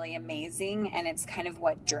been really amazing, and it's kind of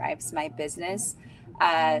what drives my business.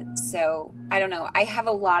 So I don't know. I have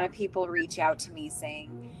a lot of people reach out to me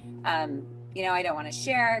saying, you know, I don't want to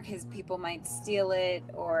share because people might steal it,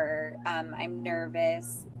 or I'm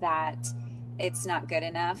nervous that it's not good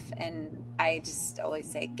enough. And I just always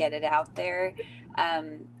say, get it out there.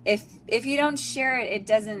 If you don't share it, it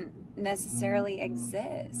doesn't necessarily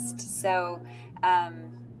exist. So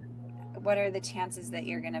what are the chances that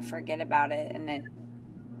you're going to forget about it and it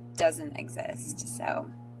doesn't exist? So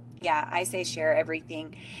yeah, I say share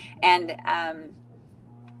everything. And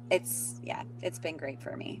it's been great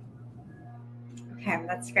for me. Okay,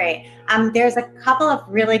 that's great. There's a couple of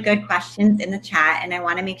really good questions in the chat, and I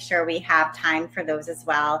want to make sure we have time for those as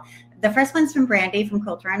well. The first one's from Brandy from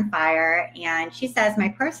Culture on Fire, and she says, my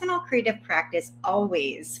personal creative practice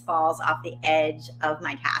always falls off the edge of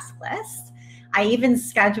my task list. I even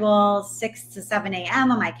schedule 6 to 7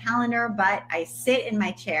 a.m. on my calendar, but I sit in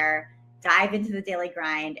my chair, dive into the daily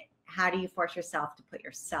grind. How do you force yourself to put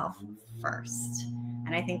yourself first?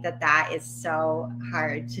 And I think that that is so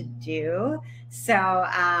hard to do. So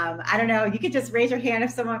I don't know. You could just raise your hand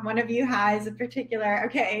if one of you has a particular.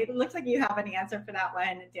 Okay, it looks like you have an answer for that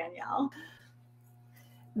one, Danielle.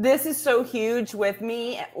 This is so huge with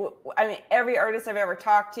me. I mean, every artist I've ever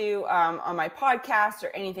talked to on my podcast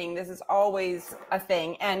or anything, this is always a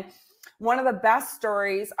thing. And one of the best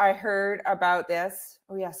stories I heard about this,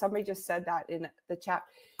 oh yeah, somebody just said that in the chat.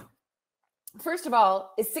 First of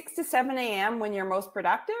all, is 6 to 7 a.m. when you're most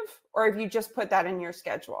productive, or have you just put that in your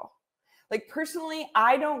schedule? Like personally,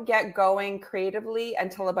 I don't get going creatively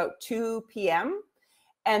until about 2 p.m.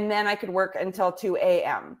 and then I could work until 2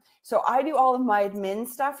 a.m. So I do all of my admin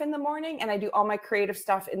stuff in the morning and I do all my creative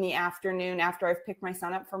stuff in the afternoon after I've picked my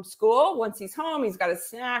son up from school. Once he's home, he's got a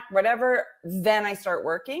snack, whatever, then I start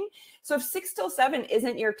working. So if 6 till 7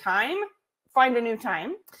 isn't your time, find a new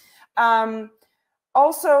time.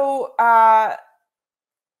 Also,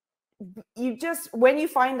 when you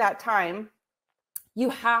find that time, you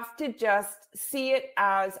have to just see it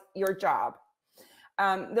as your job.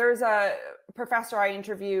 There's a professor I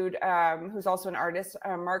interviewed who's also an artist,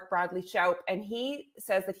 Mark Bradley Shoup, and he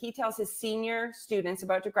says that he tells his senior students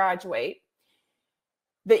about to graduate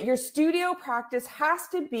that your studio practice has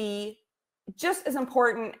to be just as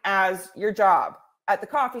important as your job at the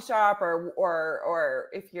coffee shop, or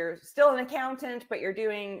if you're still an accountant but you're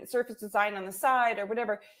doing surface design on the side or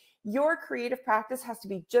whatever, your creative practice has to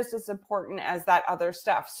be just as important as that other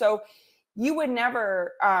stuff. So you would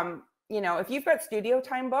never, if you've got studio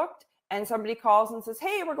time booked and somebody calls and says,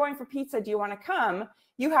 hey, we're going for pizza, do you want to come?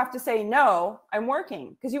 You have to say, no, I'm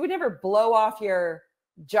working, because you would never blow off your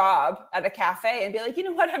job at a cafe and be like, you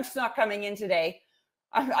know what, I'm just not coming in today.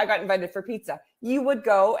 I got invited for pizza. You would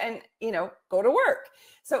go and, go to work.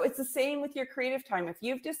 So it's the same with your creative time. If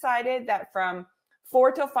you've decided that from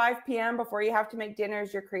 4 till 5 p.m. before you have to make dinner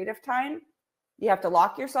is your creative time, you have to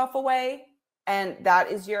lock yourself away, and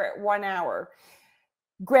that is your 1 hour.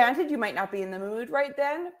 Granted, you might not be in the mood right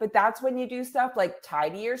then, but that's when you do stuff like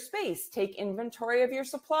tidy your space, take inventory of your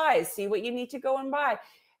supplies, see what you need to go and buy.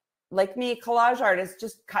 Like me, collage artist,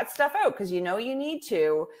 just cut stuff out because you need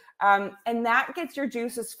to. And that gets your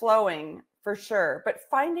juices flowing for sure. But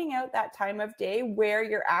finding out that time of day where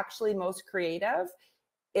you're actually most creative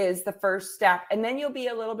is the first step. And then you'll be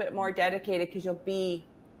a little bit more dedicated because you'll be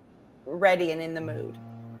ready and in the mood.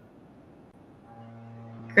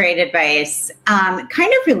 Great advice. Kind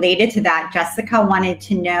of related to that, Jessica wanted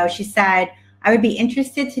to know, she said, I would be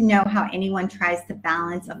interested to know how anyone tries to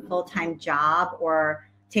balance a full-time job or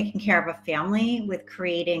taking care of a family with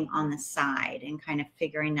creating on the side and kind of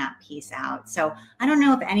figuring that piece out. So I don't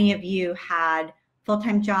know if any of you had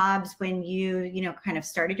full-time jobs when you kind of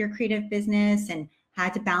started your creative business and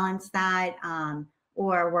had to balance that,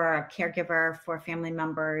 or were a caregiver for family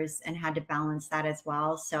members and had to balance that as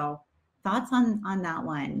well. So thoughts on that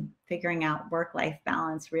one, figuring out work-life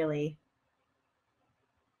balance, really.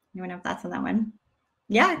 Anyone have thoughts on that one?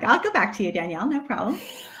 Yeah, I'll go back to you, Danielle, no problem.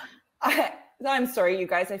 I'm sorry, you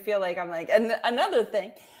guys. I feel like I'm like, and another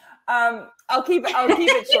thing, I'll keep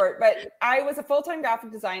it short, but I was a full-time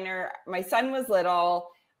graphic designer. My son was little.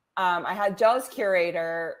 I had Jealous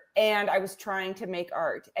Curator, and I was trying to make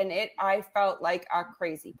art, and I felt like a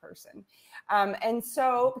crazy person. And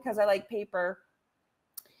so, because I like paper,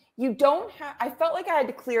 I felt like I had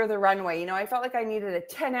to clear the runway. I felt like I needed a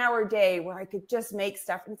 10-hour day where I could just make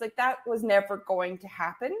stuff. And it's like, that was never going to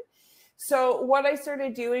happen. So what I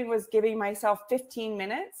started doing was giving myself 15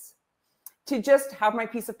 minutes to just have my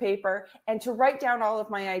piece of paper and to write down all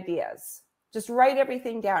of my ideas. Just write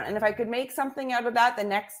everything down. And if I could make something out of that the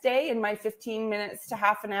next day in my 15 minutes to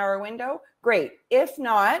half an hour window, great. If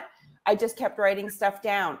not, I just kept writing stuff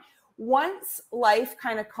down. Once life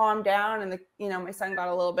kind of calmed down and my son got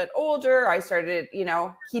a little bit older, I started,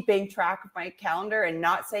 keeping track of my calendar and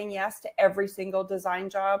not saying yes to every single design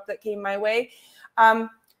job that came my way.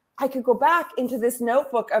 I could go back into this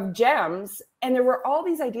notebook of gems, and there were all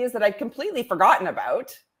these ideas that I'd completely forgotten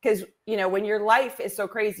about, because, when your life is so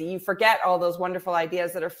crazy, you forget all those wonderful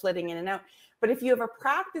ideas that are flitting in and out. But if you have a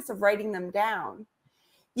practice of writing them down,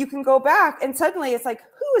 you can go back and suddenly it's like,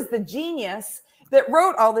 who is the genius that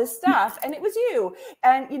wrote all this stuff? And it was you.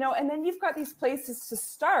 And, and then you've got these places to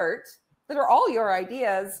start that are all your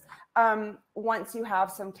ideas once you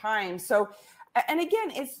have some time. So, and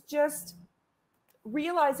again, it's just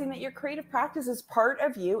realizing that your creative practice is part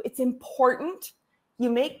of you. It's important.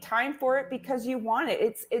 You make time for it because you want it.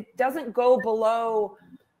 It shouldn't go below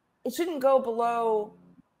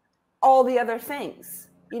all the other things.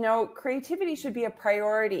 Creativity should be a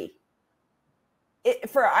priority.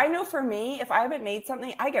 I know for me, if I haven't made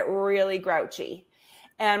something, I get really grouchy.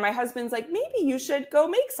 And my husband's like, maybe you should go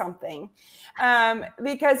make something,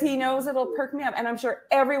 because he knows it'll perk me up. And I'm sure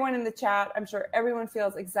everyone in the chat, I'm sure everyone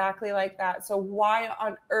feels exactly like that. So why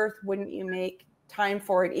on earth wouldn't you make time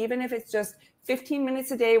for it? Even if it's just 15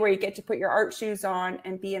 minutes a day where you get to put your art shoes on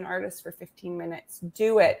and be an artist for 15 minutes.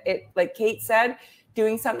 Do it. Like Kate said,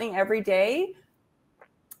 doing something every day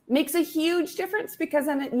makes a huge difference, because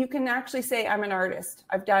then you can actually say, I'm an artist.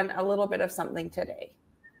 I've done a little bit of something today.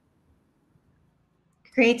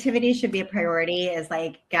 Creativity should be a priority is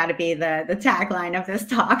like got to be the tagline of this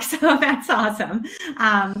talk. So that's awesome.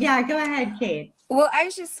 Yeah, go ahead, Kate. Well, I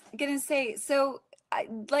was just gonna say, so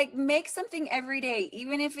like make something every day,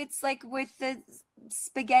 even if it's like with the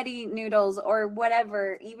spaghetti noodles or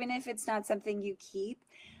whatever, even if it's not something you keep.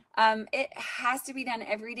 It has to be done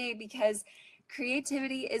every day, because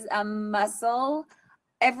creativity is a muscle.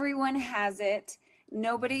 Everyone has it.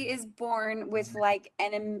 Nobody is born with like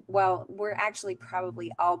well, we're actually probably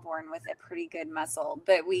all born with a pretty good muscle,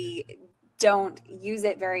 but we don't use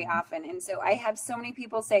it very often. And so I have so many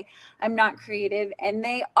people say I'm not creative, and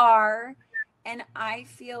they are. And I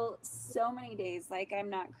feel so many days like I'm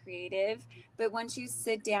not creative, but once you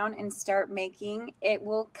sit down and start making, it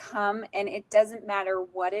will come, and it doesn't matter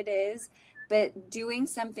what it is. But doing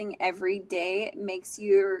something every day makes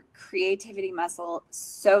your creativity muscle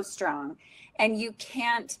so strong. And you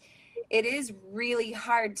can't, it is really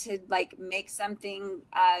hard to like make something,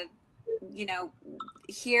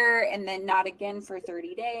 here and then not again for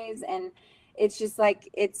 30 days. And it's just like,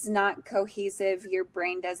 it's not cohesive. Your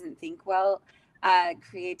brain doesn't think well,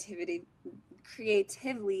 creatively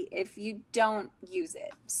if you don't use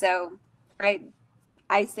it. So, right.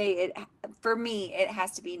 I say it, for me, it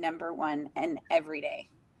has to be number one and every day.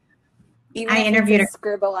 Even if it's a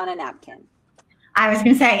scribble on a napkin. I was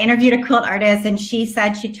going to say, I interviewed a quilt artist, and she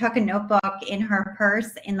said she took a notebook in her purse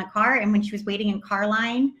in the car, and when she was waiting in car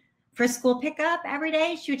line for school pickup every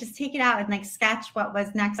day, she would just take it out and like sketch what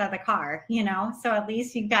was next out of the car, so at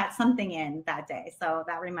least you got something in that day. So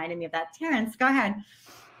that reminded me of that. Terrence, go ahead.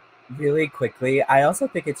 Really quickly, I also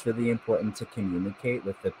think it's really important to communicate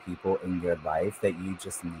with the people in your life that you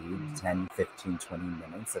just need 10, 15, 20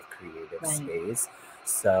 minutes of creative space.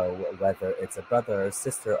 So whether it's a brother or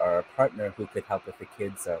sister or a partner who could help with the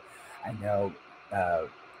kids. So I know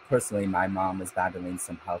personally my mom is battling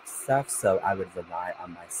some health stuff, so I would rely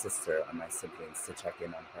on my sister, on my siblings to check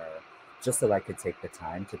in on her, just so I could take the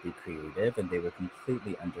time to be creative, and they were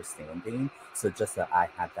completely understanding. So just that I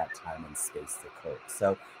had that time and space to cope.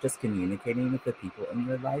 So just communicating with the people in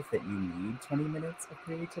your life that you need 20 minutes of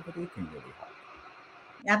creativity can really help.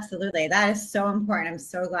 Absolutely. That is so important. I'm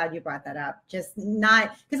so glad you brought that up. Just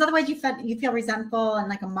not, because otherwise you feel resentful and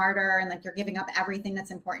like a martyr, and like you're giving up everything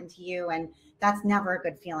that's important to you. And that's never a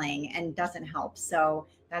good feeling and doesn't help. So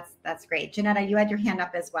that's great. Janetta, you had your hand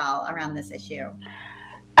up as well around this issue.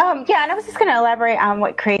 Yeah, and I was just going to elaborate on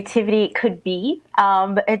what creativity could be.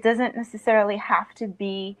 It doesn't necessarily have to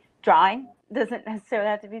be drawing. Doesn't necessarily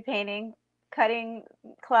have to be painting, cutting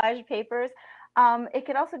collage papers. It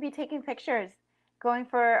could also be taking pictures, going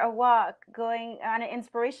for a walk, going on an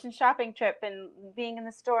inspiration shopping trip, and being in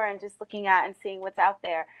the store and just looking at and seeing what's out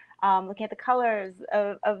there. Looking at the colors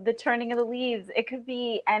of the turning of the leaves. It could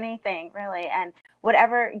be anything, really. And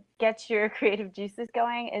whatever gets your creative juices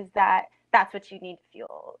going is that's what you need to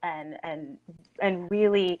fuel and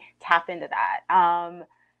really tap into that.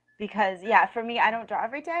 Because yeah, for me, I don't draw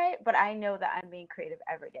every day, but I know that I'm being creative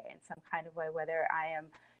every day in some kind of way, whether I am,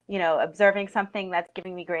 observing something that's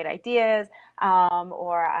giving me great ideas,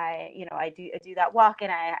 or I do that walk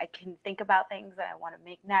and I can think about things that I want to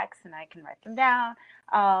make next and I can write them down,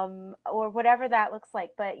 or whatever that looks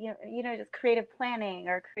like. But just creative planning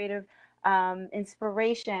or creative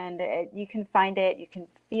inspiration, you can find it, you can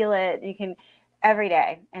feel it, you can every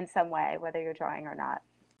day in some way, whether you're drawing or not.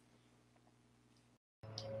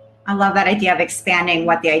 I love that idea of expanding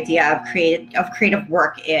what the idea of creative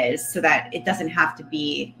work is, so that it doesn't have to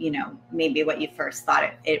be, maybe what you first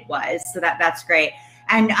thought it was. So that's great.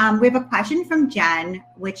 And we have a question from Jen,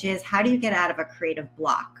 which is, how do you get out of a creative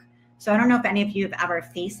block? So I don't know if any of you have ever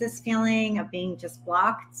faced this feeling of being just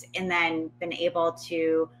blocked and then been able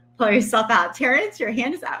to pull yourself out. Terrence, your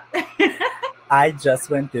hand is up. I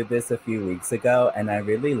just went through this a few weeks ago, and I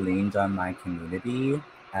really leaned on my community.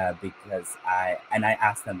 Because I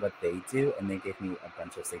asked them what they do, and they gave me a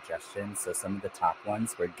bunch of suggestions. So some of the top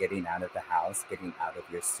ones were getting out of the house, getting out of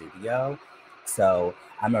your studio, So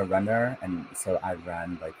I'm a runner, and so I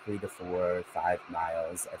run like 3 to 4, 5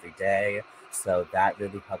 miles every day. So that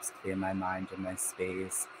really helps clear my mind and my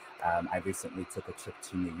space. I recently took a trip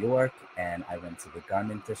to New York, and I went to the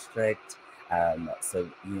garment district. So,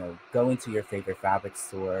 going to your favorite fabric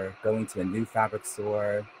store, going to a new fabric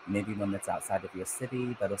store, maybe one that's outside of your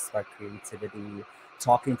city, that'll spark creativity,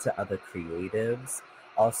 talking to other creatives.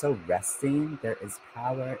 Also, resting. There is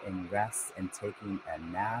power in rest and taking a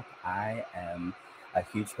nap. I am a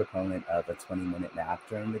huge proponent of a 20-minute nap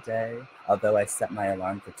during the day, although I set my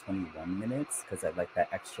alarm for 21 minutes because I like that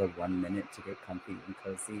extra 1 minute to get comfy and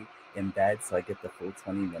cozy in bed, so I get the full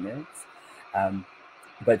 20 minutes.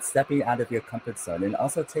 But stepping out of your comfort zone and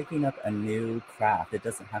also taking up a new craft. It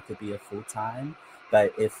doesn't have to be a full-time,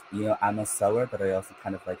 but if, I'm a sewer, but I also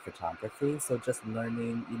kind of like photography. So just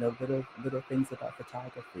learning, little things about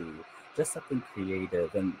photography, just something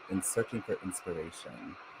creative and searching for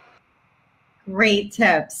inspiration. Great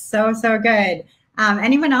tips. So, so good.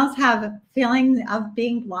 Anyone else have feelings of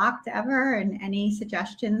being blocked ever, and any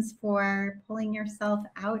suggestions for pulling yourself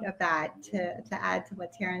out of that to add to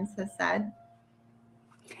what Terrence has said?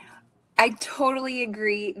 I totally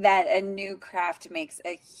agree that a new craft makes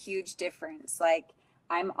a huge difference. Like,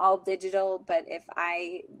 I'm all digital, but if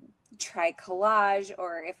I try collage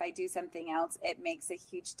or if I do something else, it makes a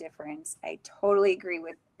huge difference. I totally agree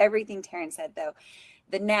with everything Terrence said, though.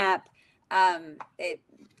 The nap, it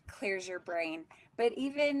clears your brain. But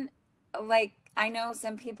even like, I know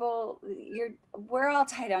some people, we're all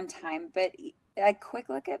tight on time, but a quick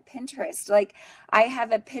look at Pinterest. Like, I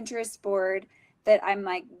have a Pinterest board that I'm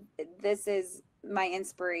like, this is my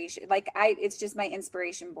inspiration. Like, it's just my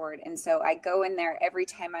inspiration board. And so I go in there every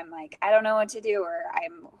time I'm like, I don't know what to do, or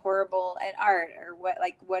I'm horrible at art, or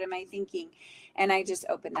what am I thinking? And I just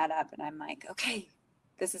open that up and I'm like, okay,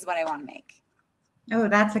 this is what I want to make. Oh,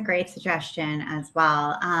 that's a great suggestion as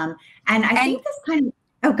well. And I think this kind of,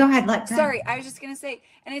 oh, go ahead. Sorry, I was just going to say,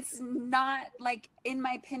 and it's not like in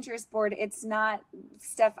my Pinterest board, it's not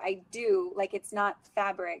stuff I do. Like, it's not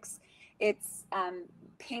fabrics. It's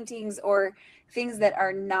paintings or things that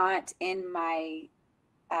are not in my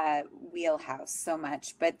wheelhouse so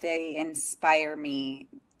much, but they inspire me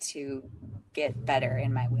to get better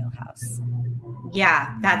in my wheelhouse.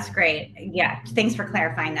 Yeah, that's great. Yeah, thanks for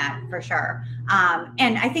clarifying that for sure.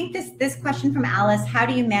 And I think this question from Alice: how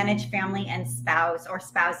do you manage family and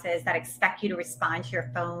spouses that expect you to respond to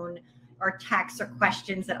your phone or texts or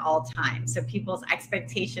questions at all times? So people's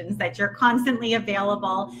expectations that you're constantly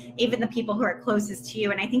available, even the people who are closest to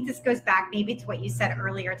you. And I think this goes back maybe to what you said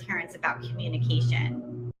earlier, Terrence, about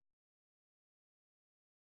communication.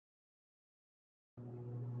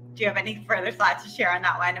 Do you have any further thoughts to share on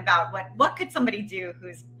that one about what could somebody do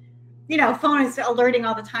who's, phone is alerting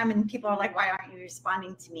all the time and people are like, why aren't you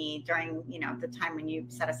responding to me during, the time when you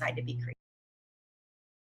set aside to be creative?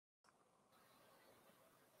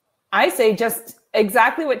 I say just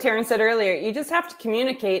exactly what Terrence said earlier. You just have to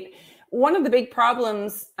communicate. One of the big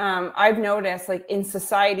problems I've noticed, like in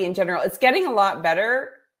society in general, it's getting a lot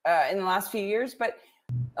better in the last few years, but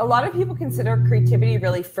a lot of people consider creativity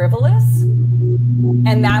really frivolous.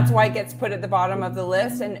 And that's why it gets put at the bottom of the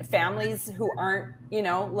list. And families who aren't,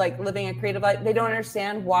 like living a creative life, they don't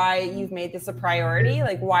understand why you've made this a priority.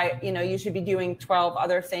 Like why, you should be doing 12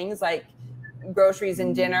 other things like groceries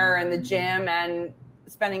and dinner and the gym and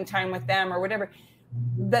spending time with them or whatever.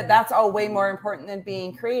 That's all way more important than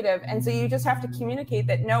being creative. And so you just have to communicate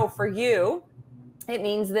that, no, for you, it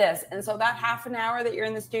means this. And so that half an hour that you're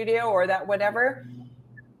in the studio or that whatever,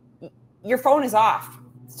 your phone is off.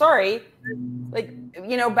 Sorry. Like,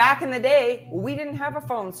 back in the day, we didn't have a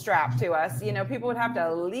phone strapped to us. People would have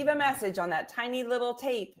to leave a message on that tiny little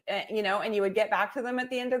tape, and you would get back to them at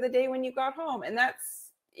the end of the day when you got home. And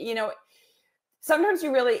that's, sometimes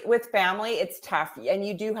you really, with family, it's tough. And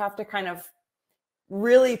you do have to kind of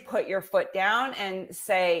really put your foot down and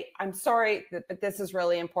say, I'm sorry, but this is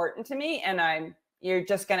really important to me. And you're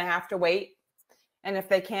just going to have to wait. And if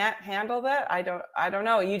they can't handle that, I don't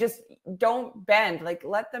know. You just don't bend. Like,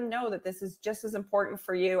 let them know that this is just as important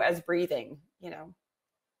for you as breathing,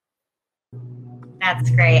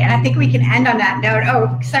 That's great. And I think we can end on that note.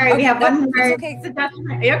 Oh, sorry. We have one more. Okay.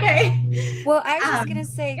 Okay. Well, I was just going to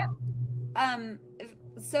say,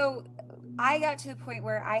 so I got to the point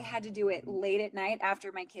where I had to do it late at night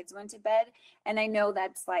after my kids went to bed. And I know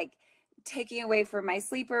that's like taking away from my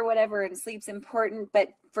sleep or whatever, and sleep's important, but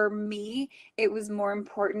for me it was more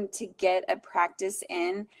important to get a practice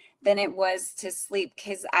in than it was to sleep,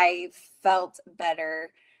 because I felt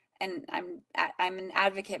better. And I'm an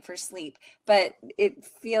advocate for sleep, but it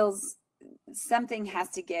feels something has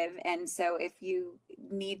to give. And so if you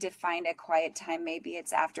need to find a quiet time, maybe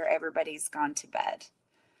it's after everybody's gone to bed.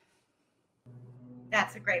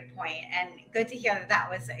 That's a great point, and good to hear that that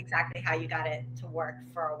was exactly how you got it to work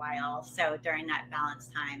for a while. So during that balance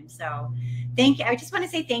time. So thank you. I just want to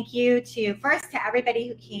say thank you to everybody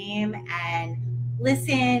who came and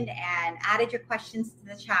listened and added your questions to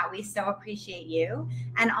the chat. We so appreciate you.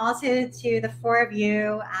 And also to the four of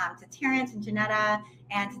you, to Terrence and Janetta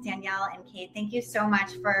and to Danielle and Kate, thank you so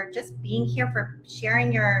much for just being here, for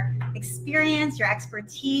sharing your experience, your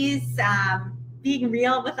expertise, being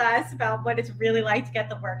real with us about what it's really like to get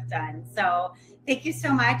the work done. So thank you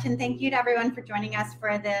so much. And thank you to everyone for joining us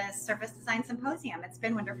for the Surface Design Symposium. It's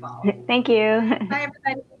been wonderful. Thank you. Bye,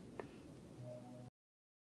 everybody.